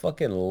 man. I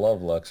fucking love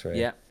Luxray.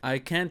 Yeah, I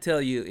can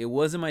tell you it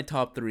wasn't my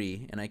top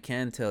 3, and I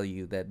can tell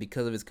you that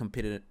because of his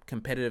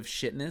competitive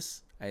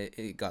shitness,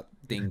 it got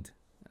dinged.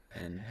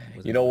 And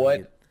you know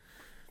what?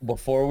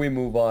 Before we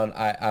move on,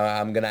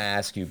 I'm going to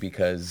ask you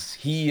because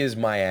he is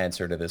my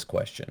answer to this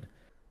question.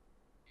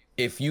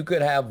 If you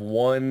could have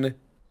one,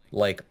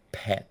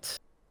 pet,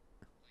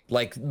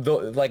 like a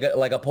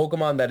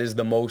Pokemon that is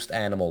the most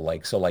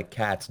animal-like, so like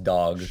cats,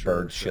 dogs,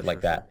 birds, shit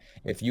like that.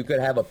 If you could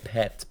have a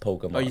pet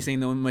Pokemon, are you saying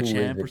the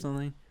Machamp or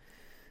something?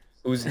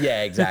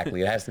 Yeah,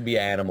 exactly. It has to be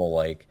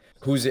animal-like.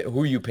 Who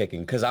are you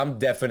picking? Because I'm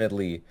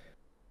definitely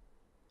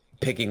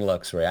picking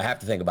Luxray. I have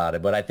to think about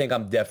it, but I think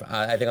I'm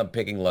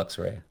picking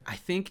Luxray. I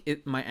think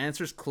my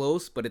answer's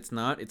close, but it's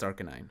not. It's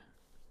Arcanine.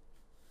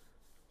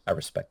 I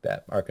respect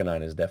that.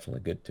 Arcanine is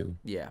definitely good too.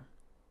 Yeah.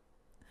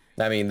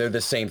 I mean, they're the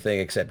same thing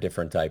except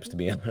different types, to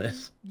be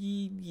honest.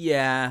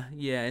 Yeah,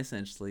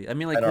 essentially. I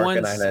mean, like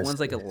one's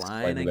like a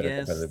lion, I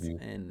guess,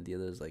 and the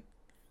other's like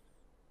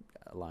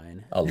a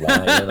lion. A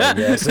lion, I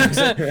guess.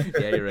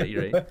 Yeah,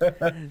 you're right.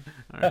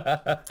 All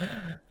right.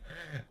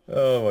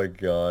 Oh my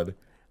god.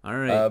 All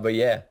right. But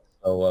yeah.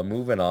 So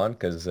moving on,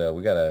 because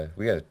we gotta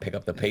pick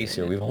up the pace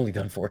here. We've only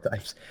done 4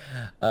 types.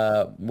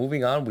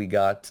 Moving on, we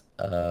got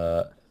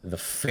the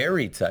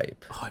fairy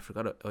type. Oh, I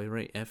forgot. Oh, you're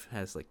right. F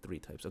has like 3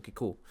 types. Okay,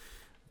 cool.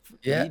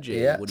 Yeah,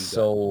 DJ, yeah. What do you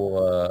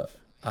So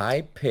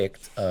I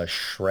picked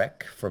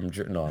Shrek from.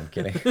 No, I'm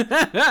kidding.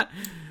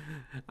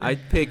 I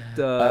picked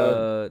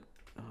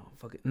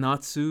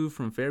Natsu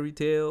from Fairy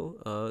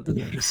Tail.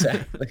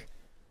 Exactly.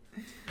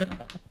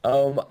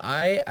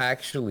 I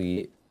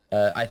actually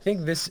I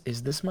think this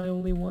is my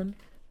only one.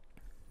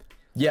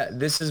 Yeah,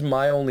 this is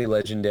my only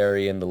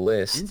legendary in the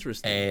list,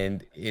 Interesting.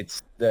 and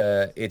it's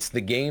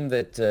the game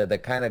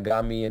that kind of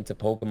got me into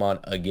Pokemon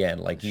again,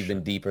 like even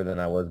Sure. deeper than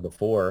I was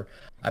before.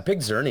 I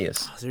picked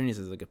Xerneas. Oh, Xerneas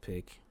is like a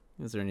pick.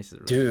 Xerneas is a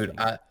really good Dude,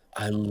 pick.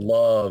 I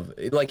love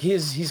like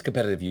he's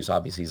competitive use.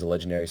 Obviously, he's a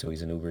legendary, so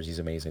he's an Ubers. He's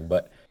amazing,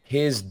 but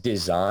his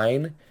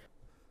design,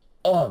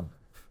 oh,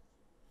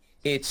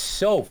 it's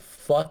so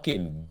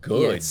fucking Yeah, it's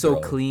good, so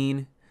bro.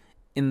 clean.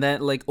 In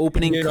that like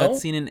opening You know,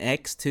 cutscene in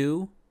X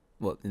two.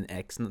 Well, in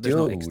X, there's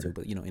no X two, dude.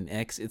 but in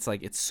X, it's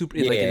like it's super.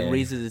 It, like it Yeah.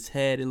 raises its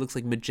head. It looks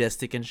like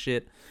majestic and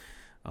shit.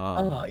 Oh,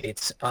 Um,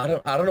 it's I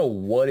don't know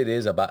what it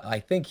is about. I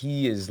think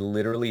he is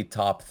literally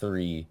top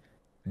three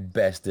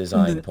best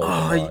designed don't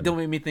Pokemon.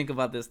 make me think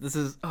about this. This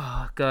is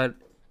oh god, it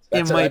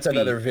That's might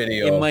another be. It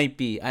video, might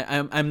be.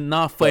 I'm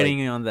not but fighting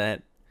you on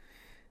that.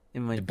 It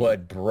might be.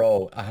 but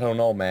bro, I don't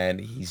know, man.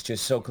 He's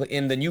just so clean.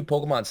 In the new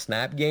Pokemon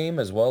Snap game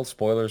as well.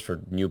 Spoilers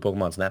for new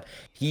Pokemon Snap.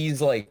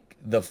 He's like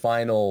the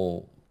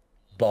final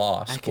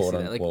boss, I can quote see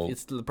that. Like unquote.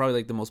 it's probably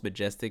like the most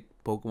majestic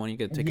Pokemon you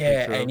could take a Yeah,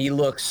 picture and of. he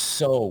looks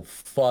so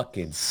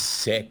fucking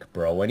sick,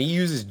 bro. When he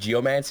uses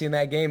Geomancy in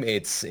that game,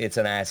 it's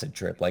an acid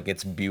trip. Like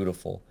it's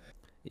beautiful.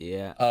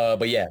 Yeah.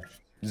 But yeah,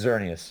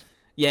 Xerneas.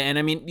 Yeah, and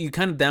I mean, you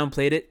kind of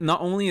downplayed it.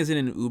 Not only is it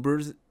in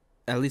Ubers,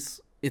 at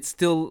least it's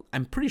still.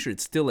 I'm pretty sure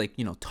it's still like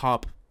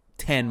top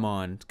 10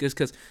 mon, just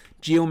because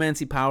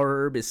Geomancy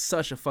Power Herb is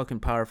such a fucking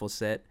powerful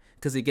set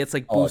because it gets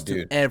like Oh, boost to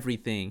dude.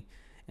 everything,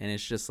 and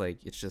it's just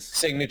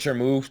Signature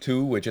move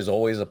too, which is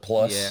always a yeah,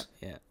 plus.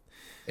 yeah.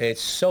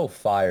 It's so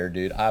fire,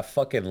 dude. I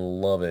fucking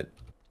love it.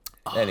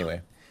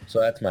 Anyway,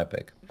 so that's my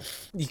pick.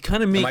 You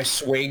kind of Am I make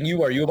swaying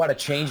you? Are you about to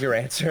change your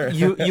answer?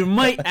 you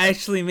might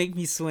actually make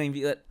me swing.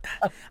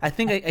 I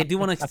think I do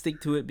want to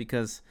stick to it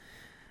because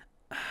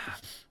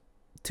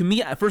to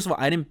me, first of all,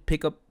 I didn't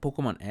pick up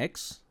Pokemon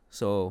X,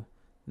 so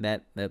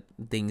that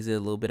dings it a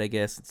little bit. I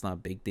guess it's not a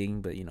big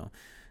ding, but I Yeah,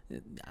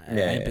 didn't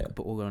yeah. pick up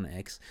Pokemon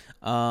X.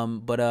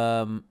 But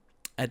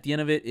at the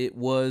end of it, it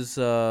was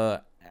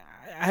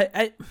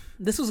I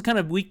this was a kind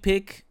of weak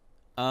pick.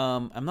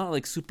 I'm not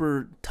like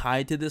super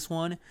tied to this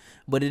one,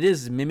 but it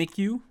is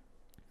Mimikyu.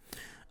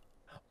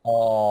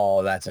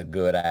 Oh, that's a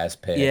good ass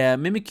pick. Yeah,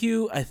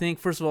 Mimikyu. I think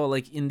first of all,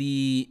 like in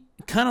the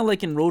kind of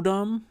like in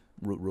Rodom,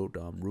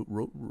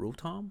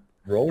 Rotom.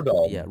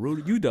 Yeah,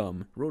 Rodom.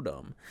 Udom,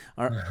 Rodom.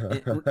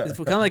 It's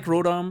kind of like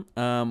Rodom.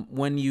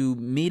 When you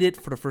meet it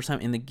for the first time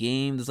in the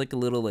game, there's like a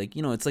little like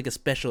it's like a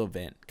special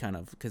event kind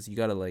of because you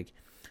gotta like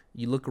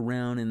you look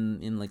around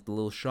in like the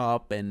little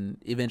shop and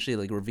eventually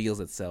like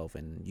reveals itself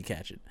and you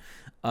catch it.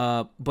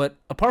 But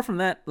apart from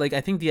that, like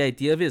I think the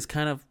idea of it is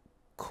kind of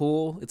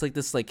cool. It's like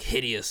this like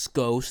hideous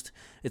ghost.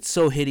 It's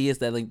so hideous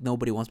that like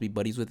nobody wants to be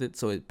buddies with it.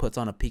 So it puts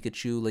on a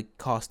Pikachu like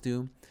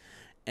costume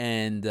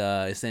and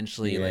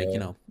essentially like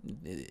Yeah.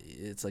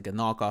 it's like a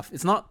knockoff.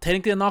 It's not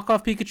technically a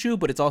knockoff Pikachu,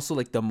 but it's also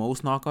like the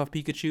most knockoff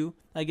Pikachu,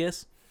 I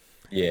guess.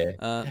 Yeah.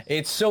 Uh,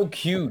 It's so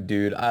cute,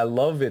 dude. I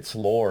love its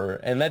lore.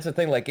 And that's the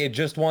thing, like it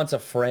just wants a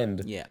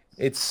friend. yeah,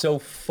 It's so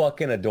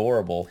fucking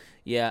adorable.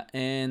 yeah,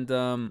 and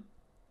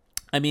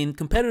I mean,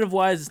 competitive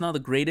wise, it's not the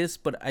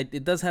greatest, but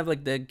it does have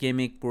like that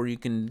gimmick where you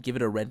can give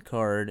it a red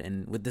card,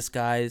 and with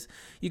disguise,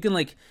 you can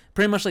like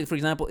pretty much like for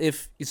example,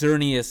 if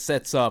Xerneas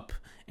sets up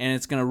and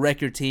it's gonna wreck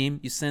your team,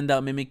 you send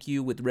out Mimikyu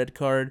with red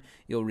card,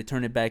 you'll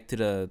return it back to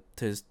the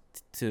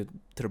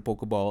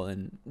Pokeball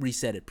and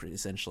reset it pretty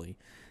essentially,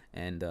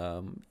 and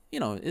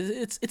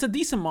it's a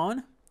decent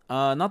mon.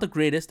 Not the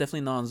greatest,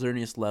 definitely not on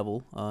Xerneas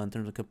level in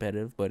terms of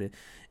competitive, but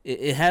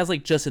it has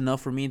like just enough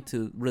for me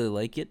to really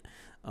like it.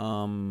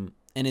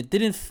 And it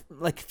didn't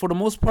like for the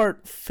most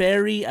part.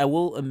 Fairy, I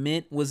will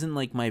admit, wasn't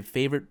like my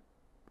favorite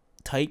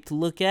type to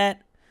look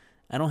at.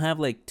 I don't have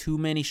like too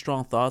many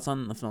strong thoughts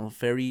on the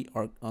fairy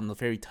or on the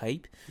fairy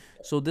type.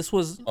 So this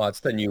was Oh, it's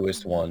the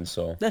newest one,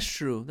 so that's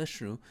true. That's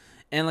true.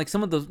 And like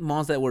some of the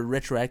mons that were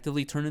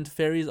retroactively turned into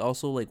fairies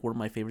also like were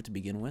my favorite to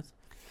begin with.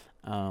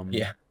 Um,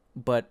 yeah.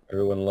 but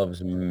Everyone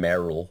loves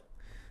Meryl.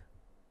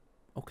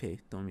 okay,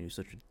 don't be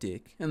such a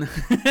dick. And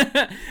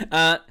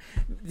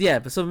yeah,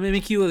 but so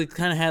Mimikyu like,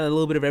 kind of had a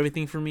little bit of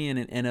everything for me, and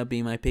it ended up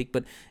being my pick.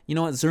 But you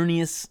know what,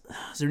 Xerneas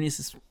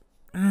is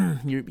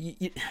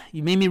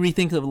you made me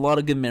rethink of a lot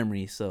of good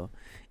memories. So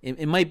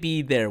it might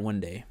be there one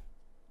day,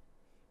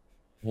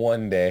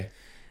 One day.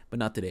 but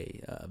not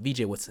today.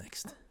 VJ, what's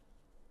next?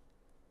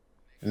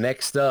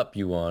 Next up,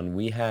 Yuan,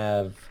 we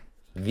have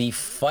the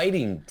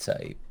fighting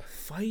type.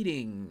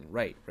 Fighting.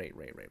 Right.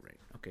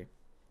 Okay,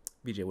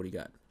 VJ, what do you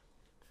got?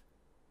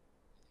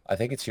 I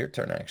think it's your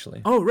turn,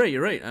 actually. Oh, right,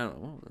 you're right. I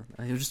don't know.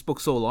 I just spoke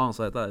so long,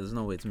 so I thought there's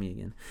no way it's me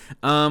again.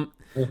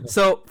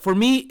 So for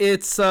me,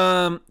 it's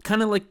kind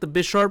of like the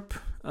Bisharp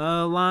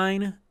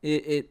line.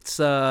 It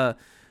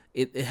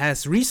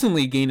has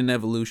recently gained an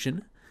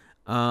evolution,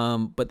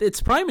 but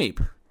it's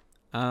Primeape.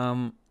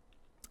 Um,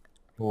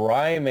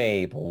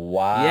 Primeape.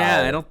 Wow.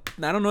 yeah,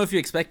 I don't know if you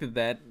expected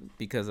that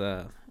because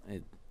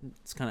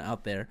it's kind of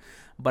out there.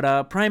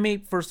 But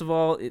Primate, first of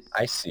all,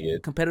 I see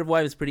it. competitive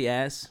wise, it's pretty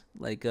ass.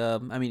 Like, I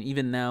mean,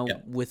 even now Yeah.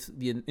 with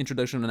the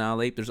introduction of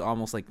Annihilate, there's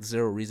almost like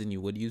zero reason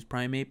you would use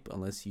Primate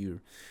unless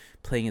you're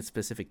playing a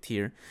specific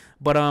tier.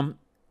 But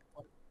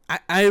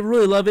I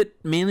really love it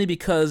mainly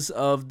because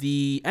of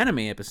the anime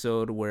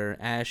episode where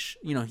Ash,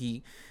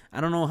 I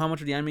don't know how much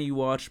of the anime you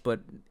watch,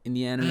 but in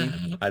the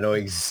anime, I know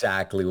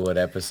exactly what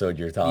episode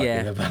you're talking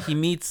yeah, about. he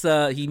meets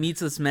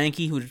this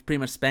Mankey who pretty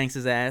much spanks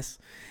his ass,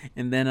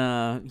 and then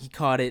he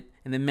caught it,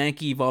 and then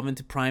Mankey evolved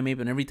into Primeape,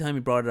 and every time he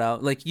brought it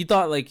out, like you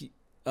thought like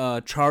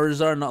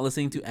Charizard not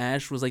listening to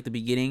Ash was like the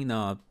beginning.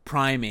 No,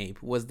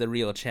 Primeape was the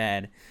real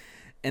Chad,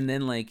 and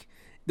then like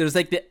there's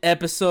like the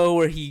episode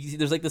where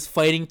there's like this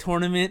fighting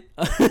tournament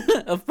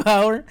of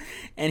power,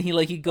 and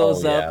he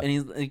goes Oh, up yeah. and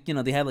he's like,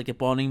 they had like a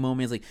bonding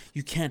moment. He's like,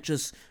 you can't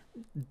just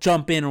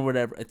jump in or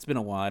whatever. It's been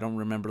a while. I don't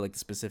remember like the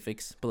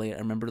specifics, but like I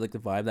remember like the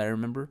vibe that I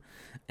remember.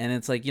 And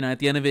it's like, at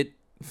the end of it,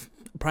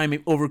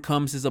 Primate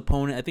overcomes his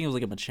opponent. I think it was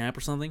like a Machamp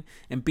or something,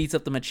 and beats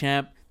up the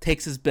Machamp,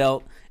 takes his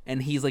belt,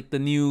 and he's like the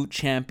new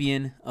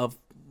champion of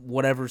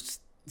whatever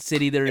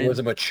city they're It in. was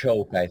a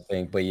choke, I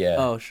think, but yeah.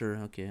 Oh, sure.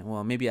 Okay.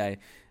 Well, maybe I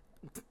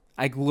Well,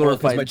 because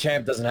glorified.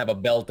 Machamp doesn't have a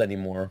belt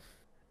anymore.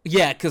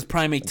 Yeah, because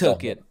Primate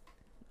took it.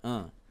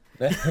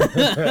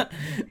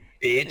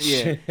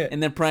 Bitch. Yeah,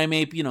 and then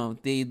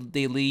Primeape,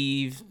 they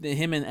leave.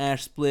 Him and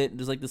Ash split.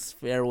 There's like this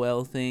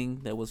farewell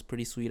thing that was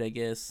pretty sweet, I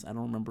guess. I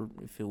don't remember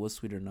if it was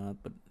sweet or not,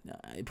 but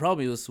it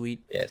probably was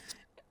sweet. Yes.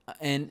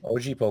 And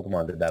OG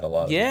Pokemon did that a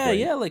lot. It was yeah, great.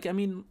 yeah. Like I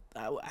mean,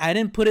 I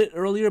didn't put it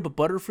earlier, but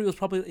Butterfree was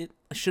probably it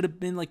should have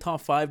been like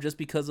top 5 just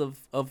because of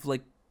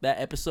like that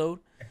episode.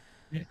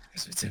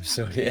 It's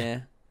episode, Yeah. yeah.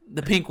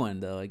 The pink one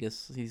though, I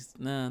guess he's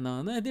no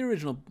the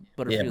original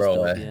Butterfree. Yeah, is bro.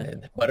 dope, yeah.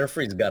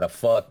 Butterfree's got to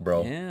fuck,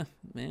 bro. Yeah,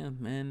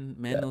 man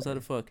Yeah. knows how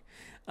to fuck.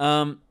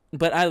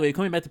 But either way,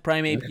 coming back to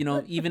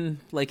Primeape, even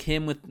like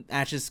him with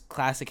Ash's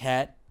classic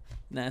hat,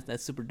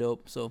 that's super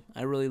dope. So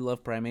I really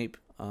love Primeape.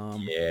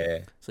 Yeah.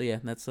 So yeah,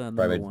 that's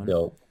number Private one.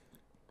 dope.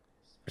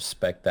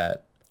 Respect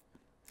that.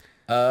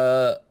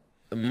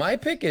 My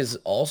pick is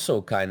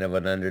also kind of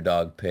an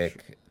underdog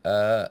pick.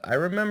 I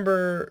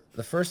remember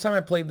the first time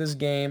I played this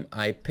game,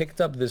 I picked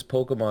up this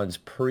Pokemon's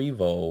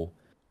Prevo,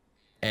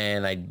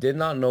 and I did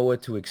not know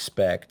what to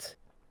expect.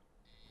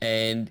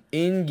 And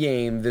in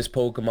game, this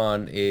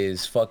Pokemon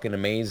is fucking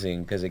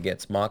amazing because it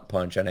gets Mach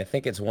Punch, and I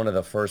think it's one of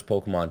the first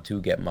Pokemon to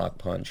get Mach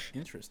Punch.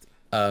 Interesting.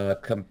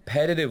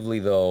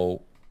 Competitively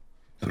though,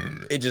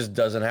 it just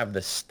doesn't have the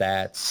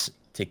stats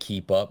to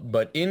keep up.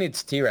 But in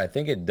its tier, I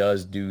think it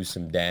does do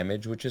some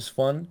damage, which is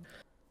fun.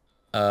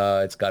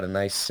 It's got a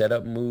nice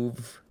setup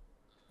move.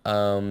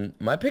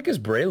 My pick is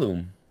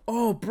Breloom.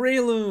 Oh,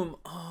 Breloom.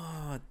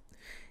 Oh,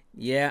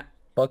 yeah.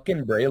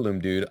 Fucking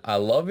Breloom, dude. I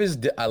love his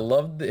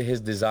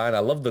design. I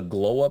love the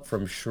glow up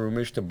from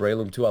Shroomish to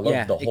Breloom too. I love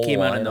Yeah, the it whole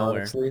came out of line, nowhere.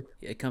 honestly.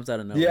 It comes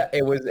out of nowhere. Yeah,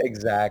 it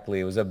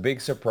was a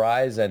big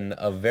surprise and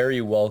a very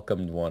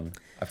welcomed one.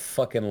 I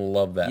fucking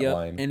love that Yep.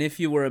 line. And if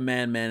you were a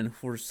man,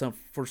 for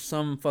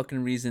some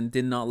fucking reason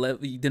did not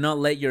let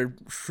your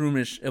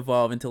Shroomish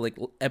evolve until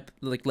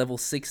like level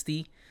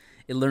 60,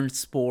 it learned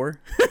Spore.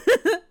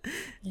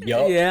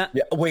 Yup. Yeah.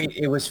 Yeah. Wait,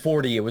 it was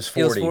 40. It was It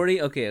 40. was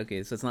 40.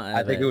 Okay, so it's not.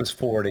 I think it was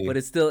 40. But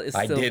it's still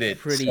I did it,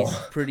 pretty so-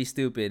 pretty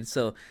stupid.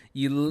 So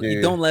you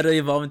Dude. don't let it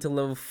evolve until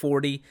level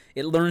 40.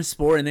 It learns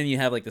Spore, and then you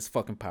have like this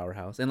fucking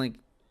powerhouse. And like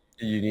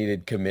You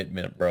needed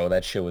commitment, bro.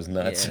 That shit was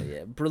nuts.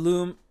 yeah.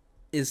 Breloom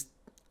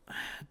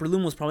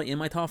was probably in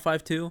my top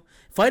 5 too.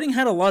 Fighting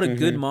had a lot of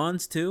good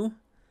mons too.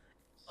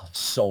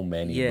 So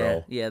many, Yeah,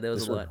 bro. yeah, there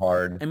was This a was lot.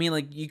 hard. I mean,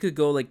 like you could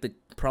go like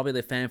probably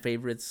the fan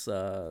favorites,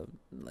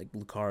 like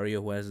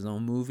Lucario, who has his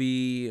own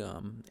movie.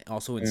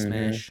 Also in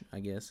Smash, I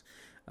guess.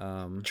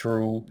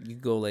 True. You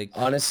could go like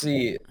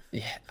Honestly,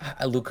 yeah,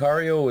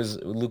 Lucario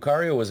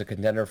was a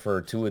contender for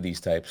 2 of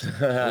these types.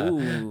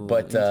 ooh,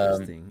 But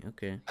interesting.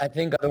 Okay. I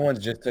think other ones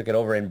just took it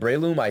over. And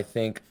Breloom, I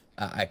think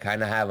I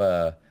kind of have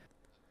a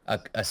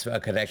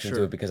connection to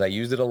Sure. it because I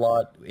used it a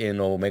lot in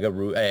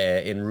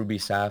in Ruby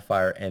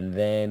Sapphire, and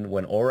then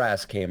when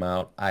Oras came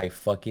out, I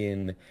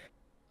fucking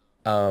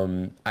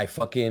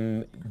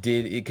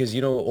did it because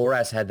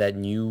Oras had that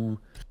new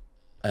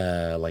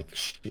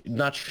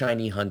not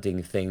shiny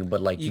hunting thing,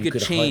 but like You you could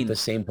could chain. hunt the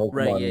same Pokemon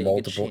Right, yeah, you could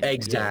multiple. chain. Yeah,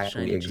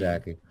 Exactly, shiny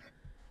chain.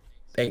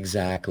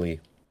 exactly.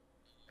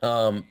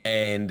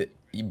 And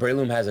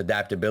Breloom has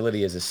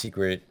adaptability as a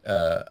secret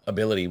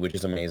ability, which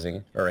is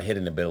amazing, or a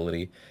hidden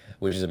ability,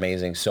 which is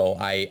amazing. So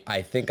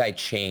I think I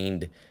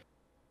chained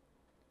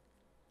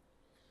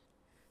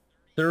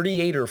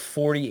 38 or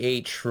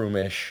 48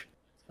 Shroomish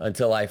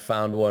until I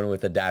found one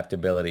with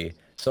adaptability.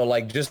 So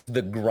like just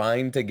the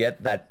grind to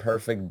get that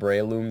perfect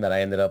Breloom that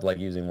I ended up like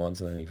using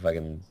once and then he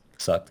fucking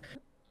sucked.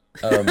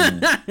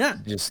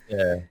 Just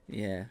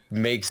Yeah.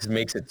 makes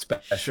it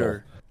special.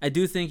 Sure. I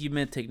do think you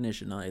meant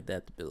technician, not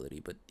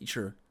adaptability, but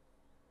sure.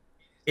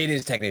 It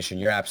is technician.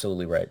 You're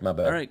absolutely right. My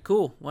bad. All right,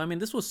 cool. Well, I mean,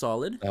 this was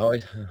solid. I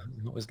always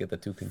get the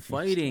two confused.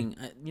 Fighting,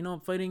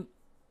 fighting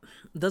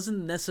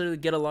doesn't necessarily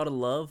get a lot of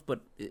love, but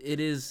it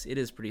is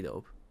pretty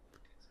dope.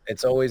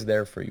 It's always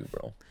there for you,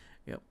 bro.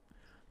 Yep.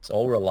 It's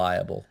all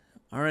reliable.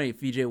 All right,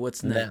 VJ,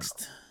 what's Now,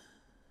 next?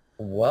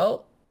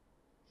 well,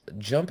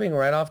 jumping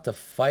right off to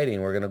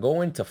fighting, we're gonna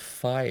go into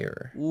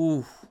fire.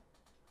 Oof.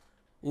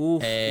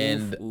 Oof.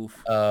 And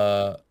Oof.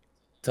 to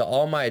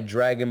all my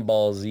Dragon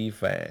Ball Z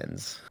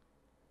fans,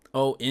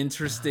 Oh,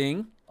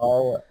 interesting.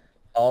 all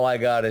I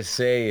gotta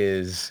say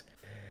is,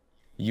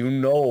 if you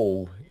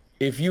know,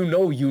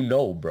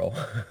 bro.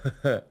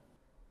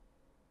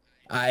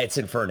 It's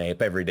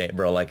Infernape every day,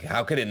 bro. Like,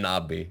 how could it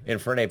not be?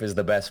 Infernape is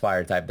the best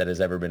fire type that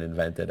has ever been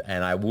invented,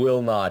 and I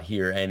will not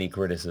hear any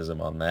criticism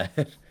on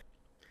that.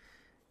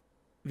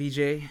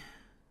 VJ,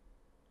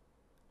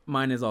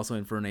 mine is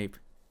also Infernape.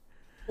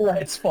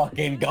 Let's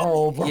fucking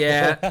go, bro.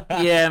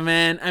 Yeah,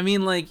 man. I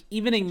mean, like,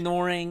 even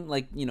ignoring,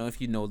 like, if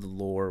you know the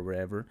lore or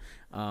whatever,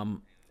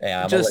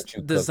 Yeah, I'm gonna just let you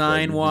cook, bro.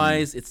 design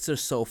wise, it's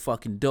just so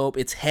fucking dope.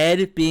 Its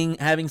head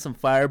having some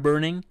fire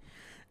burning,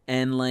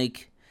 and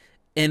like,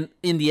 and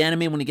in the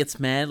anime when it gets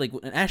mad, like,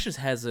 Ash just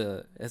has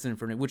an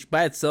Infernape, which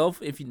by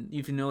itself, if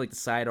you know like the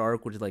side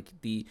arc, which is like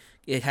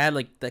it had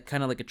like that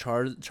kind of like a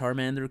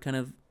Charmander kind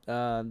of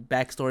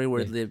backstory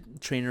where the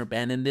trainer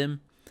abandoned him.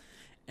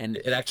 And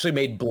it actually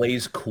made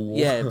Blaze cool.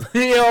 Yeah.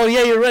 Oh,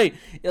 yeah, you're right.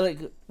 Yeah, like,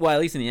 well, at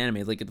least in the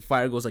anime, like the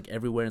fire goes like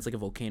everywhere. And it's like a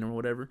volcano or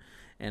whatever,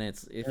 and it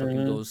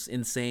fucking goes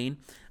insane.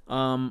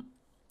 And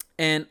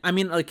I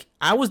mean, like,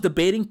 I was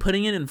debating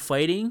putting it in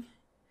fighting,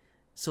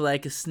 so that I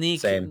could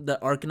sneak the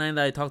Arcanine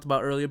that I talked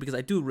about earlier, because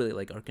I do really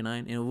like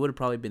Arcanine, and it would have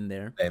probably been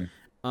there. Same.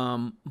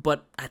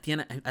 But at the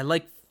end, I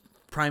like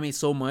Primate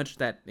so much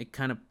that it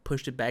kind of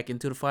pushed it back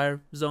into the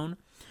fire zone.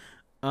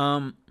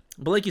 But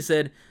like you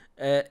said,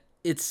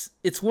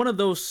 it's one of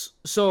those.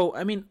 So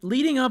I mean,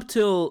 leading up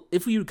till,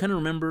 if we kind of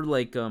remember,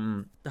 like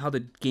how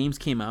the games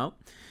came out,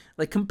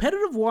 like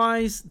competitive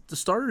wise, the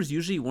starters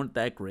usually weren't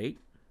that great.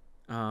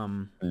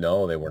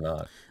 No, they were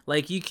not.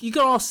 Like you could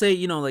all say,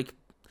 like,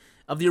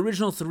 of the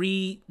original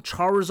 3,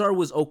 Charizard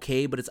was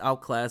okay, but it's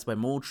outclassed by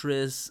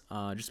Moltres,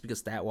 just because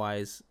stat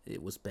wise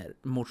it was better.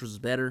 Moltres was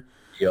better.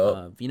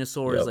 Yup.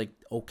 Venusaur is like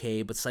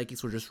okay, but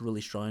Psychics were just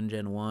really strong in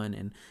Gen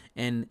 1,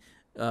 and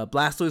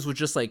Blastoise was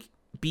just like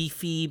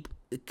beefy.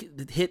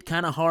 It hit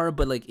kind of hard,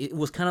 but like it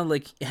was kind of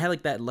like, it had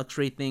like that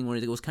Luxray thing where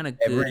it was kind of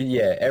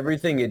good.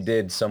 Everything it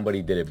did,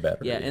 somebody did it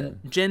better. Yeah, and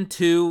Gen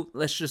 2,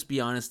 let's just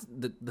be honest,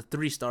 the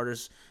 3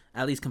 starters,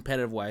 at least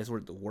competitive wise, were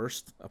the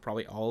worst of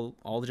probably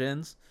all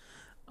gens.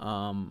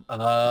 Yep.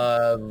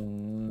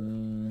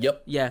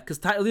 Yeah, because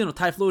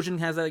Typhlosion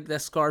has like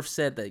that scarf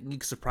set that you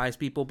can surprise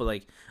people, but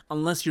like,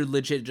 unless you're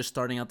legit just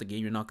starting out the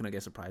game, you're not gonna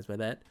get surprised by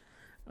that.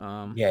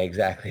 Yeah,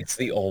 exactly. It's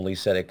the only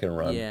set it can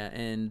run. Yeah,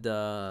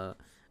 and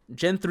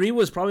Gen 3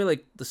 was probably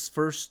like the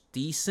first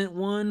decent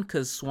one,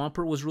 because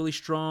Swampert was really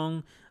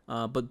strong.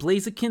 But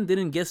Blaziken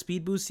didn't get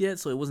speed boost yet,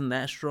 so it wasn't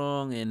that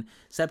strong. And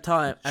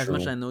Sceptile, as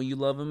much as I know you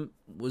love him,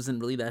 wasn't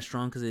really that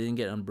strong because it didn't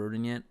get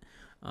Unburdened yet.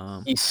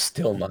 He's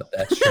still not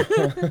that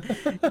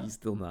strong. He's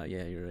still not.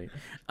 Yeah, you're right.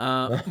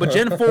 But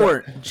Gen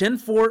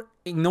 4,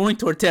 ignoring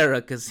Torterra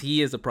because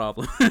he is a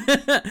problem.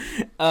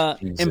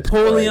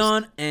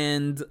 Empoleon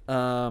and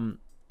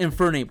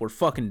Infernape were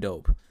fucking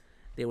dope.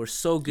 They were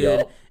so good.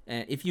 Yep.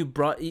 And if you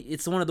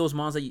it's one of those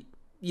mons that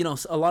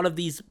a lot of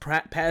these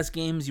past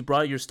games, you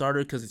brought your starter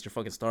because it's your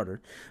fucking starter.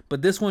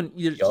 But this one,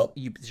 it's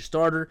your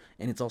starter,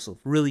 and it's also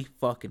really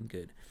fucking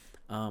good.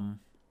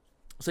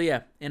 So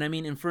yeah, and I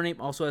mean, Infernape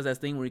also has that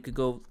thing where it could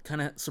go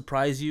kind of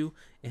surprise you.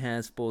 It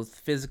has both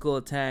physical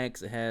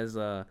attacks. It has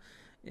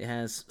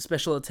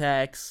special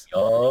attacks.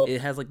 Yup.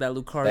 It has like that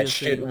Lucario That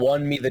shit thing.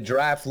 won me the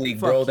draft league,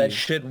 bro. You. That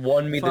shit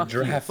won me the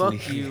draft league.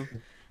 Fuck you.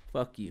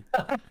 Fuck you.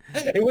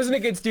 It wasn't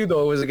against you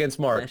though. It was against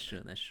Mark. That's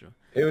true.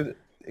 It was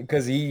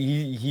because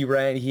he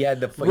had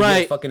the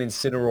fucking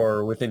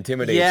Incineroar with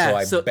Intimidate,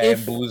 so I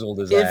bamboozled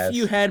his ass. If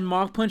you had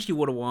Mach Punch, you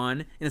would have won.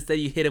 And instead,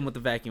 you hit him with the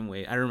Vacuum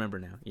Wave. I remember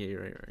now. Yeah,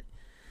 you're right.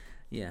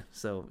 Yeah,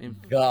 so...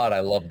 God,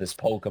 I love this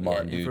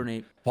Pokemon, dude.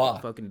 Infernape,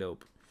 fucking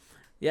dope.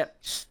 Yep.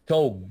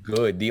 So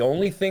good. The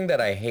only thing that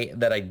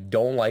I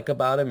don't like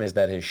about him is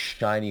that his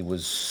shiny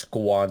was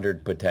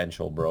squandered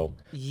potential, bro.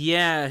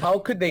 Yeah. How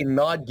could they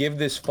not give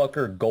this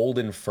fucker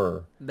golden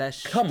fur?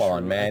 That's Come true.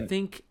 on, man. I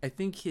think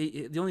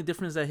the only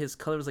difference is that his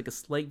color is like a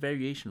slight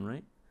variation,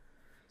 right?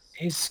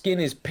 His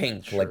skin is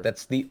pink. Sure. Like,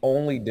 that's the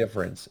only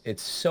difference.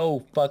 It's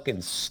so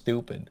fucking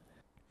stupid.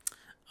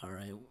 All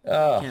right,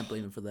 can't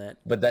blame him for that.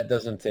 But that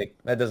doesn't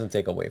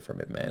take away from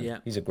it, man. Yeah,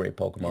 he's a great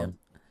Pokemon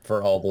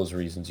for all those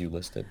reasons you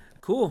listed.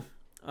 Cool.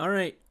 All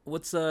right,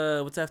 what's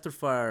after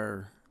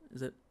fire?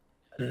 Is it?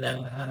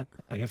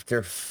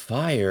 After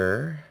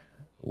fire,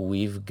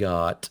 we've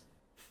got.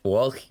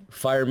 Well,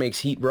 fire makes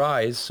heat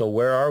rise. So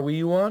where are we,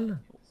 Yuan?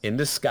 In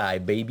the sky,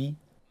 baby.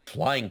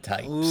 Flying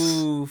types.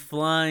 Ooh,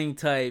 flying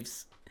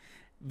types.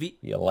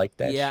 You like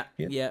that? Yeah,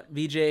 shit? Yeah.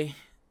 VJ,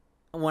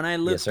 when I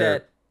looked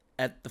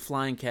at the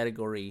flying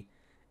category,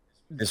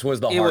 this was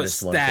the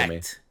hardest one for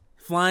me.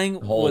 Flying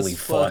was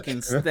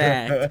fucking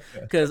stacked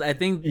because I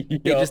think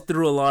they just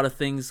threw a lot of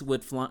things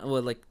with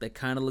like that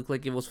kind of looked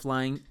like it was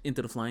flying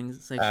into the flying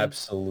section.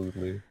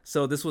 Absolutely.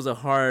 So this was a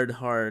hard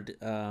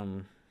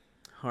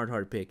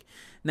hard pick.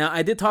 Now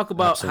I did talk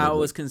about how I Absolutely.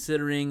 was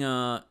considering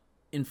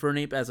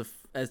Infernape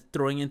as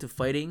throwing into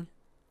fighting.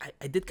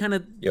 I did kind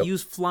of Yep.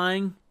 use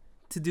flying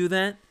to do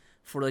that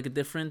for like Same.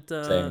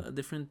 a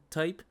different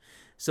type.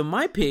 So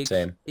my pick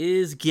Same.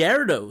 is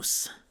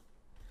Gyarados.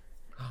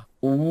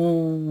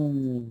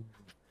 Ooh.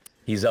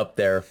 He's up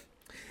there.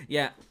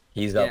 Yeah.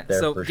 He's Yeah, up there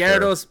so for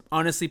Gyarados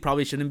honestly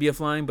probably shouldn't be a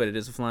flying, but it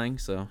is a flying,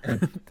 so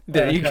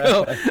there you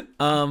go.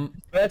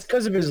 That's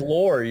because of his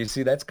lore. You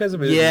see, that's because of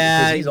his.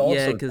 Yeah, Because he's yeah,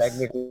 also 'cause-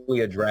 technically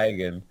a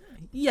dragon.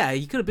 Yeah,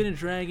 he could have been a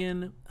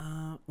dragon.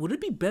 Would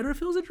it be better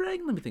if it was a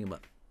dragon? Let me think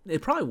about it.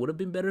 It probably would have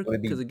been better Would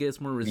it be- because it gets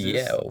more resist.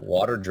 Yeah,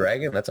 water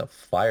dragon. That's a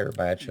fire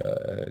match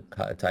type.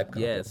 Combo.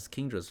 Yeah, it's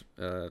Kingdra's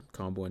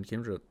combo, and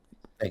Kingdra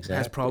exactly.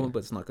 has problem, but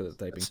it's not because of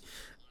typing.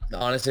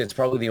 Honestly, it's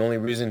probably the only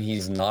reason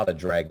he's not a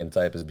dragon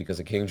type is because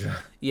of Kingdra.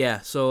 Yeah,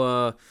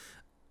 so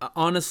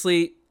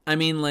honestly, I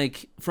mean,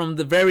 like from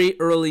the very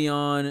early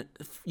on,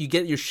 you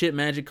get your shit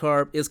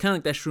Magikarp. It's kind of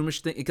like that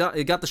Shroomish thing. It got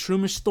the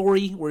Shroomish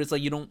story where it's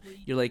like you're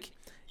like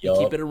you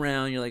keep Yup. it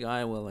around. You're like,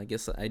 well, I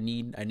guess I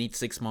need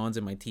 6 Mons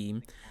in my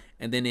team,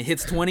 and then it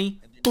hits 20,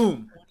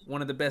 boom,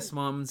 one of the best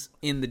Mons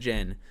in the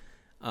gen.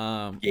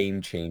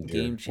 Game changer.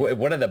 Game changer.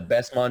 One of the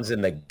best ones in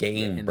the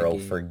game, in the bro.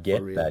 game, Forget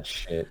for real. that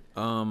shit.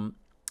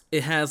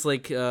 It has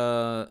like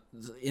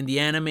in the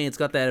anime, it's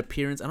got that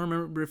appearance. I don't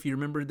remember if you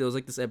remember there was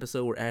like this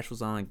episode where Ash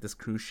was on like this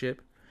cruise ship,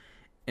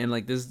 and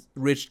like this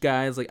rich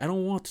guy is like, I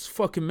don't want this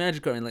fucking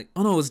Magikarp, and like,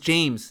 oh no, it's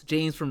James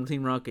from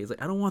Team Rocket. He's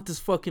like, I don't want this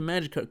fucking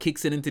Magikarp.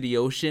 Kicks it into the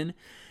ocean,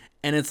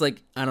 and it's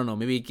like, I don't know,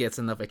 maybe it gets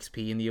enough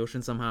XP in the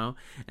ocean somehow,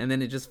 and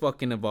then it just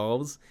fucking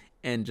evolves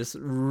and just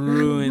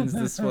ruins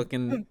this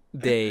fucking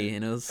day.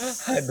 And it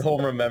was I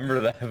don't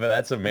remember that, but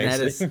that's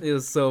amazing. it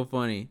was so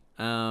funny.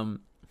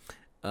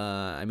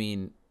 I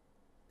mean,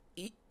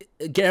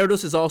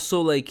 Gyarados is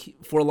also like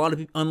for a lot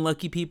of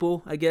unlucky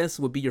people, I guess,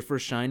 would be your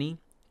first shiny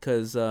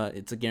because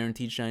it's a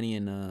guaranteed shiny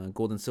in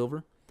Gold and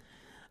Silver.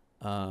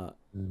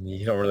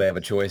 You don't really have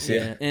a choice,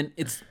 yeah. And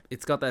it's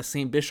got that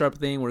same Bisharp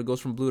thing where it goes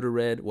from blue to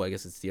red. Well, I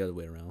guess it's the other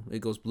way around. It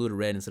goes blue to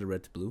red instead of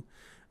red to blue.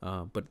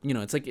 But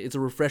it's a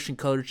refreshing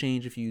color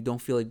change. If you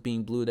don't feel like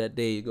being blue that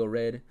day, you go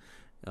red.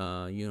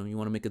 You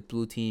want to make a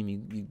blue team, you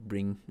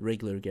bring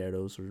regular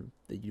Gyarados, or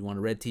you want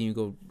a red team, you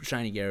go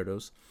shiny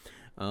Gyarados.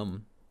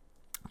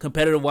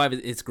 Competitive wise,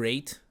 it's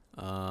great.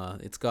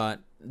 It's got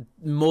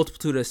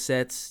multitude of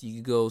sets. You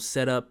could go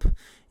setup,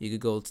 you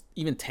could go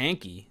even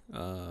tanky.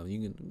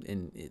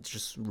 And it's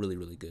just really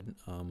really good.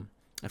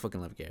 I fucking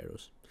love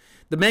Gyarados.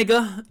 The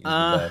Mega, He's the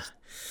best.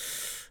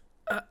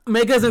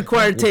 Mega is an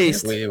acquired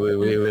taste. We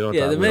don't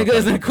Yeah, talk, the we don't Mega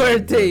is talk an about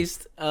acquired the Mega.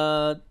 taste.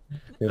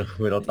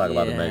 We don't talk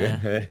about the Yeah.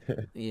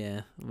 Mega.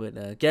 Yeah, but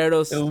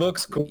Gyarados. It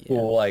looks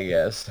cool, I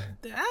guess.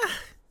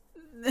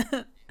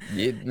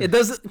 It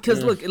doesn't,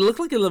 because look, it looked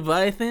like a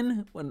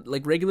Leviathan when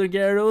like regular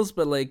Gyarados,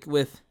 but like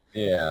with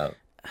Yeah.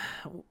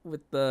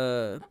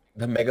 the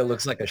The Mega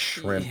looks like a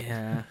shrimp.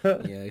 yeah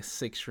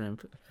 6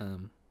 shrimp.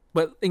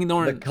 But The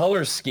ignoring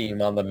color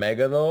scheme on the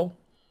Mega, though.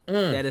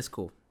 that is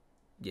cool.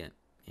 Yeah,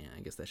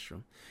 I guess that's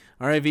true.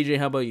 All right, VJ,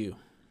 how about you?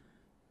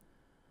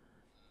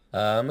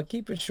 I'm gonna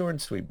keep it short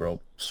and sweet, bro.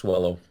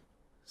 Swallow.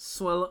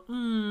 Swallow.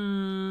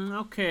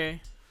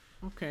 Okay.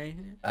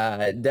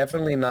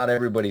 Definitely not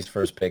everybody's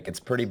first pick. It's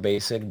pretty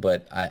basic,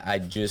 but I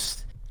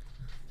just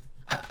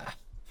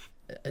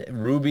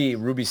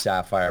Ruby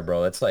Sapphire,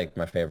 bro. That's like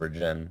my favorite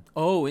gen.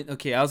 Oh,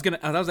 okay.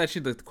 That was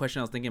actually the question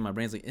I was thinking in my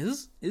brain. It's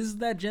like, is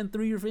that Gen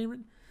 3 your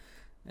favorite?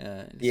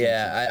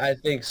 Yeah, I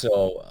think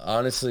so.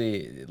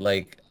 Honestly,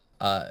 like,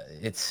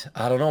 it's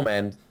I don't know,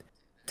 man.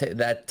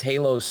 That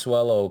Talos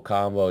Swallow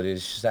combo it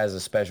just has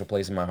a special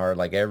place in my heart.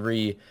 Like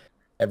every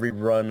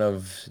run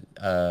of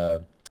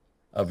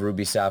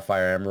Ruby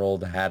Sapphire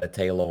Emerald had a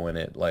Talo in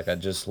it. Like I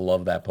just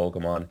love that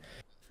Pokemon.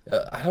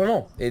 I don't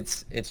know.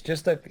 It's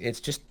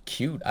just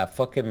cute. I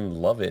fucking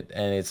love it,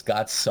 and it's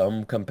got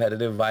some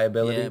competitive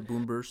viability. Yeah,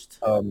 Boom Burst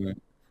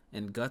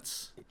and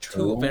Guts.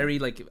 True. Two very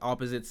like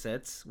opposite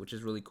sets, which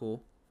is really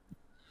cool.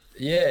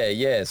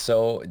 Yeah.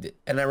 So,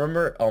 and I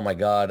remember, oh my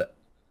God,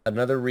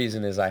 another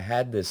reason is I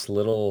had this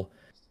little,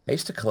 I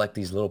used to collect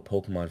these little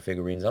Pokemon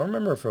figurines. I don't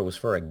remember if it was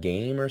for a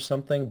game or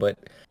something, but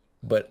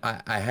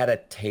I had a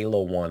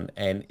Talo one,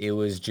 and it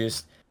was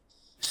just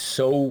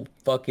so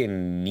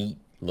fucking neat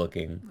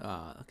looking.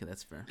 Okay,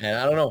 that's fair. And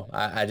I don't know,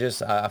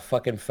 I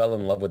fucking fell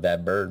in love with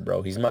that bird,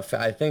 bro. He's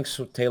I think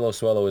Talo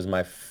Swallow is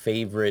my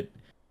favorite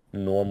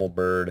normal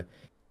bird.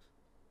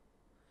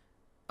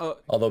 Oh,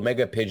 Although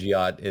Mega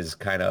Pidgeot is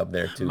kind of up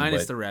there too. mine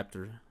is but the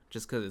Raptor,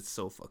 just because it's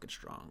so fucking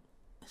strong.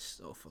 It's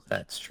so fucking.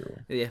 that's true.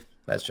 Yeah.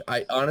 That's true.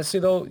 I honestly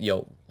though,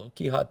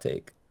 low-key hot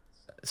take.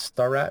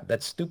 That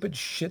stupid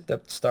shit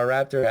that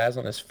Staraptor has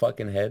on his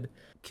fucking head.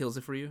 Kills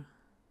it for you.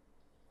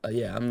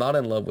 Yeah, I'm not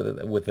in love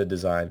with the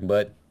design,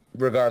 but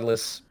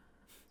regardless,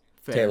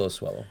 Fair. Talo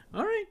Swallow.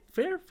 All right,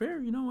 fair.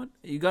 You know what?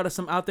 You got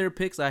some out there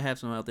picks. I have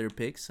some out there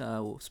picks.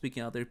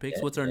 Speaking out there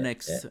picks, what's our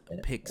next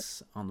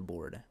picks on the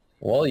board?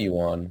 Well,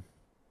 Yuan,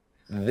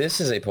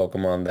 this is a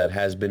Pokemon that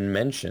has been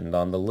mentioned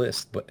on the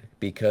list, but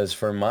because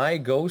for my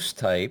ghost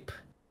type,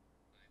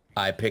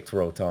 I picked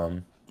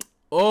Rotom.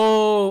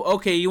 Oh,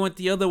 okay. You went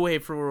the other way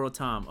for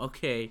Rotom.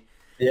 Okay.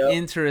 Yep.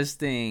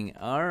 Interesting.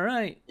 All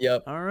right.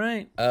 Yep. All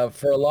right.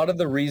 For a lot of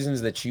the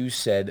reasons that you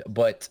said,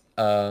 but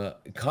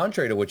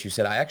contrary to what you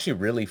said, I actually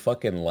really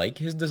fucking like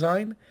his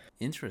design.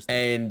 Interesting.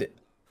 And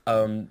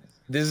um,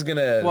 this is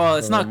gonna Well,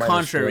 it's not minor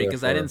contrary spoiler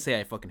because I didn't for say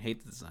I fucking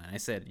hate the design. I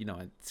said,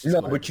 it's just no,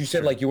 whatever. but you said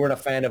Sure. like you weren't a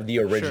fan of the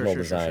Sure, original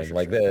sure, sure, sure, design, sure,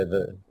 like sure.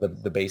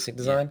 the basic Yeah.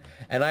 design,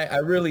 and I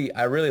really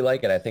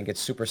like it. I think it's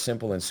super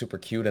simple and super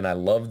cute, and I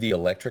love the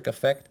electric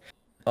effect.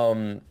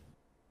 Um,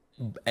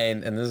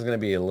 and this is gonna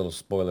be a little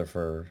spoiler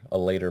for a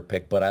later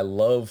pick, but I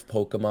love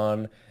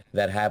Pokemon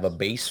that have a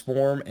base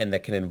form and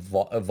that can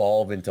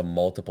evolve into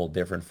multiple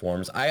different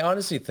forms. I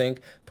honestly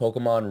think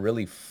Pokemon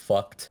really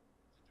fucked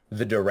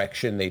the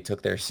direction they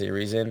took their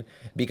series in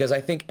because I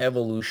think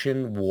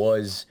evolution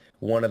was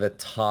one of the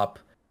top,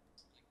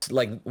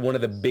 like one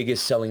of the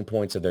biggest selling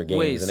points of their Wait,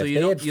 games. And so if you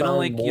they don't had you don't found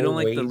like you more don't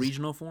like the ways,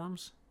 regional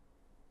forms?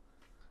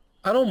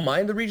 I don't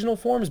mind the regional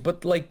forms,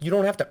 but like you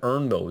don't have to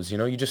earn those,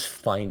 you just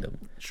find them.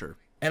 Sure.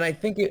 And I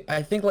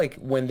think like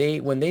when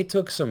they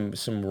took some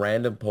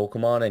random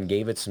Pokemon and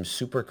gave it some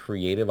super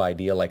creative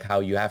idea like how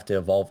you have to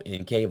evolve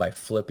Inkay by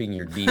flipping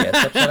your DS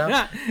upside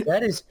down,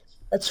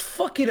 that's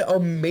fucking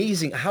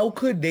amazing. How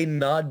could they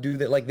not do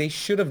that? Like they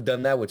should have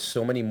done that with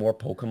so many more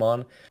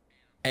Pokemon,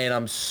 and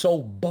I'm so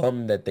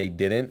bummed that they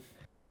didn't.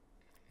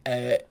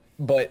 Uh,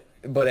 but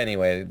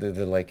anyway,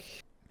 the like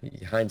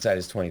hindsight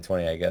is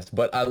 2020, I guess.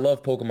 But I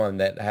love Pokemon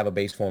that have a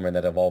base form and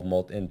that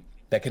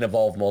that can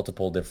evolve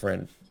multiple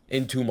different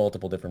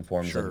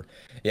forms. And Sure.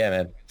 yeah,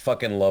 man,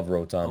 fucking love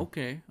Rotom.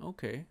 Okay.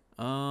 Okay.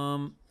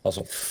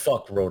 Also,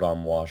 fuck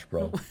Rotom Wash,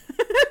 bro.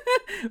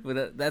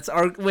 But that's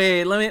our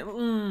wait. Let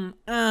me.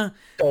 So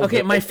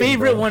Okay, my broken,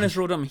 favorite bro. one is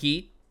Rotom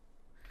Heat,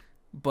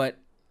 but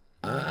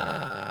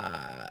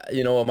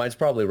You know what? Mine's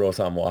probably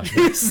Rotom Wash,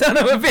 son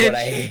of a but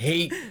I bitch,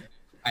 hate.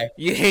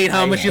 you hate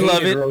how I much you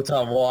love hated it.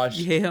 Rotom You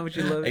Wash. hate how much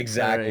you love it. All right.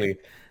 Exactly.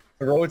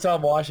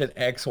 Rotom Wash at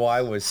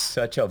XY was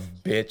such a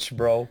bitch,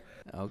 bro.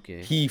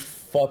 Okay. He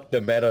fucked the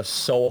meta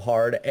so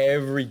hard.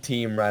 Every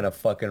team ran a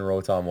fucking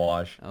Rotom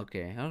Wash.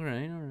 Okay. All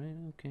right. All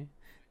right. Okay.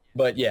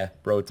 But yeah,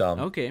 Rotom.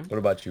 Okay. What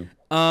about you?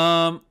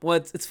 Well,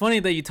 it's funny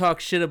that you talk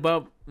shit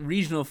about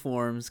regional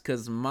forms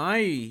because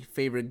my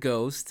favorite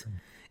ghost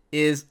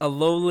is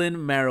Alolan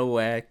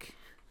Marowak.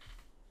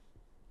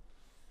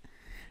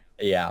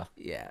 Yeah.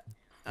 Yeah.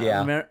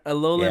 Yeah.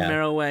 Alolan Yeah.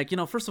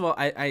 Marowak. First of all,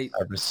 I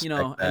respect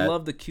I that.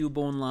 love the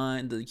Cubone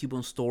line, the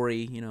Cubone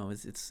story.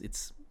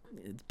 It's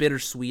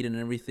bittersweet and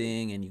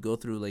everything, and you go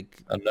through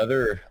like,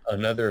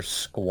 Another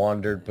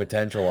squandered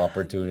potential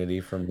opportunity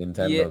from yeah.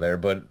 Nintendo there,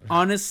 but we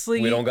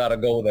Honestly, don't gotta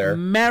go there.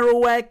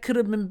 Marowak could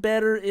have been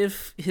better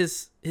if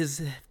his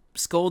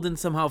skull didn't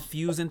somehow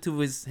fuse into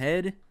his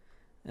head,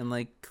 and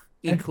like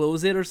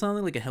enclose it or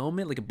something, like a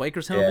helmet, like a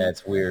biker's Yeah, helmet.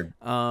 it's weird.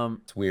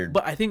 Um, It's weird.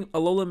 but I think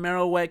Alola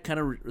Marowak kind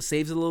of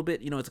saves it a little bit.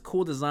 It's a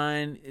cool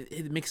design.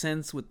 It makes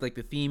sense with like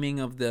the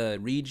theming of the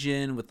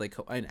region. With like,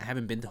 I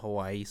haven't been to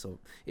Hawaii, so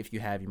if you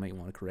have, you might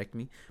want to correct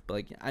me. But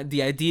like,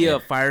 the idea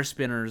of fire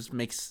spinners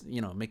makes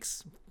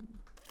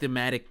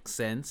thematic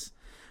sense.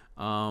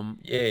 Yeah.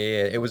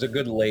 It was a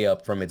good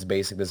layup from its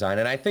basic design,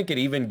 and I think it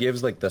even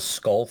gives like the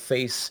skull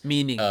face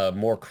Meaning,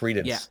 more yeah.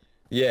 credence.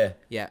 Yeah.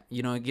 Yeah,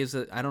 it gives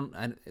it. I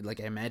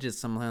imagine it's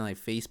some kind of like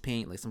face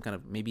paint, like some kind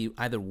of maybe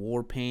either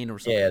war paint or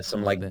something. Yeah, some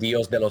something like like that.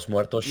 Dios de los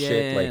Muertos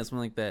shit. Yeah, Like, something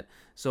like that.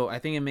 So I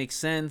think it makes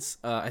sense.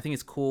 I think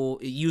it's cool.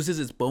 It uses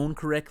its bone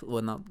correctly.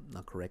 Well, not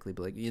correctly,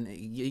 but like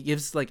it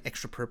gives like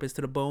extra purpose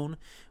to the bone,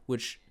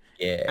 which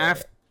yeah.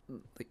 after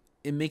like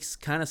it makes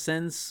kind of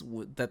sense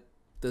that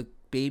the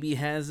baby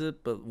has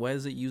it, but why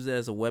does it use it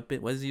as a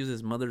weapon? Why does it use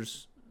his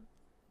mother's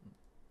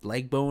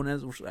leg bone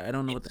as? I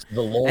don't know what.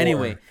 The lore.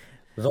 Anyway,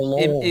 The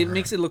lore. it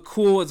makes it look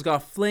cool. It's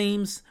got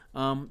flames.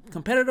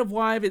 Competitive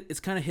wise, it's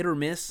kind of hit or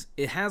miss.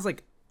 It has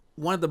like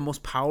one of the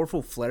most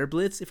powerful flare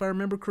blitz, if I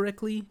remember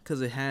correctly,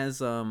 because it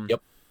has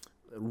Yep.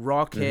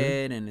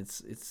 rockhead and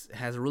it's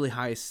has a really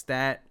high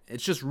stat.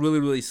 It's just really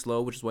really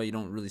slow, which is why you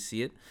don't really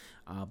see it.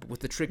 But with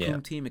the Trick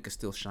Room team, it could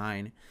still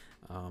shine.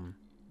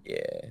 Yeah.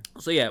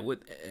 So yeah,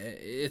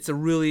 it's a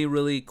really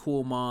really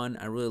cool mon.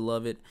 I really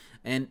love it,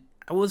 and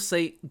I would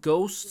say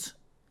Ghost.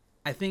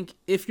 I think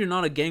if you're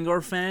not a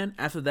Gengar fan,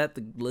 after that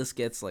the list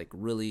gets like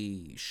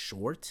really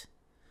short,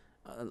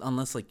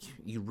 unless like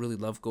you really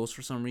love Ghost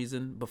for some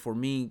reason. But for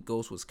me,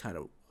 Ghost was kind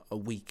of a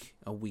weak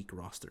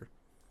roster.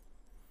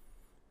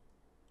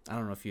 I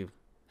don't know if you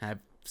have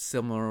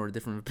similar or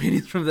different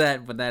opinions from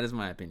that, but that is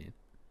my opinion.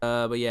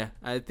 But yeah,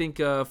 I think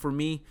for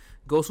me,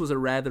 Ghost was a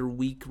rather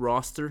weak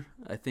roster.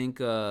 I think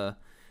there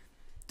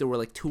were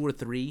like 2 or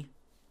 3.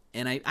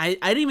 And I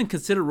didn't even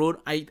consider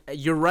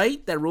you're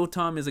right that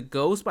Rotom is a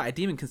ghost, but I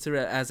didn't even consider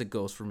it as a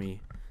ghost for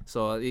me.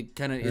 So it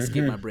kind of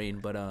escaped my brain.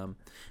 But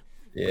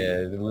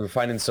Yeah, we were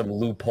finding some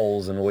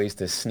loopholes and ways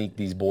to sneak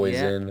these boys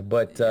Yeah. in.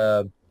 But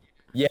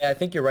yeah, I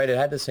think you're right. It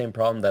had the same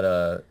problem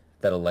that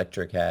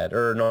Electric had,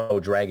 or no,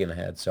 Dragon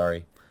had.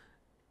 Sorry.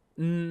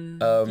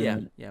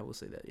 yeah, we'll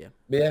say that. Yeah.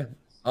 Yeah.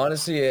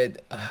 Honestly,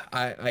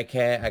 I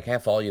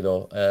can't follow you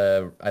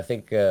though. I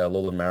think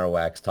Lolan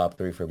Marowak's top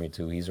three for me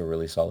too. He's a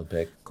really solid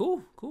pick.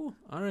 Cool, cool.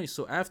 All right,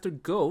 so after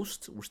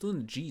Ghost, we're still in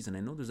the G's, and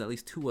I know there's at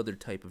least two other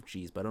type of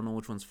G's, but I don't know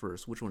which one's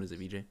first. Which one is it,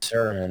 VJ?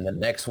 Sure, and the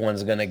next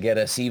one's gonna get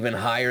us even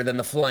higher than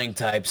the flying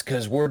types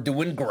because we're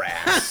doing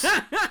grass.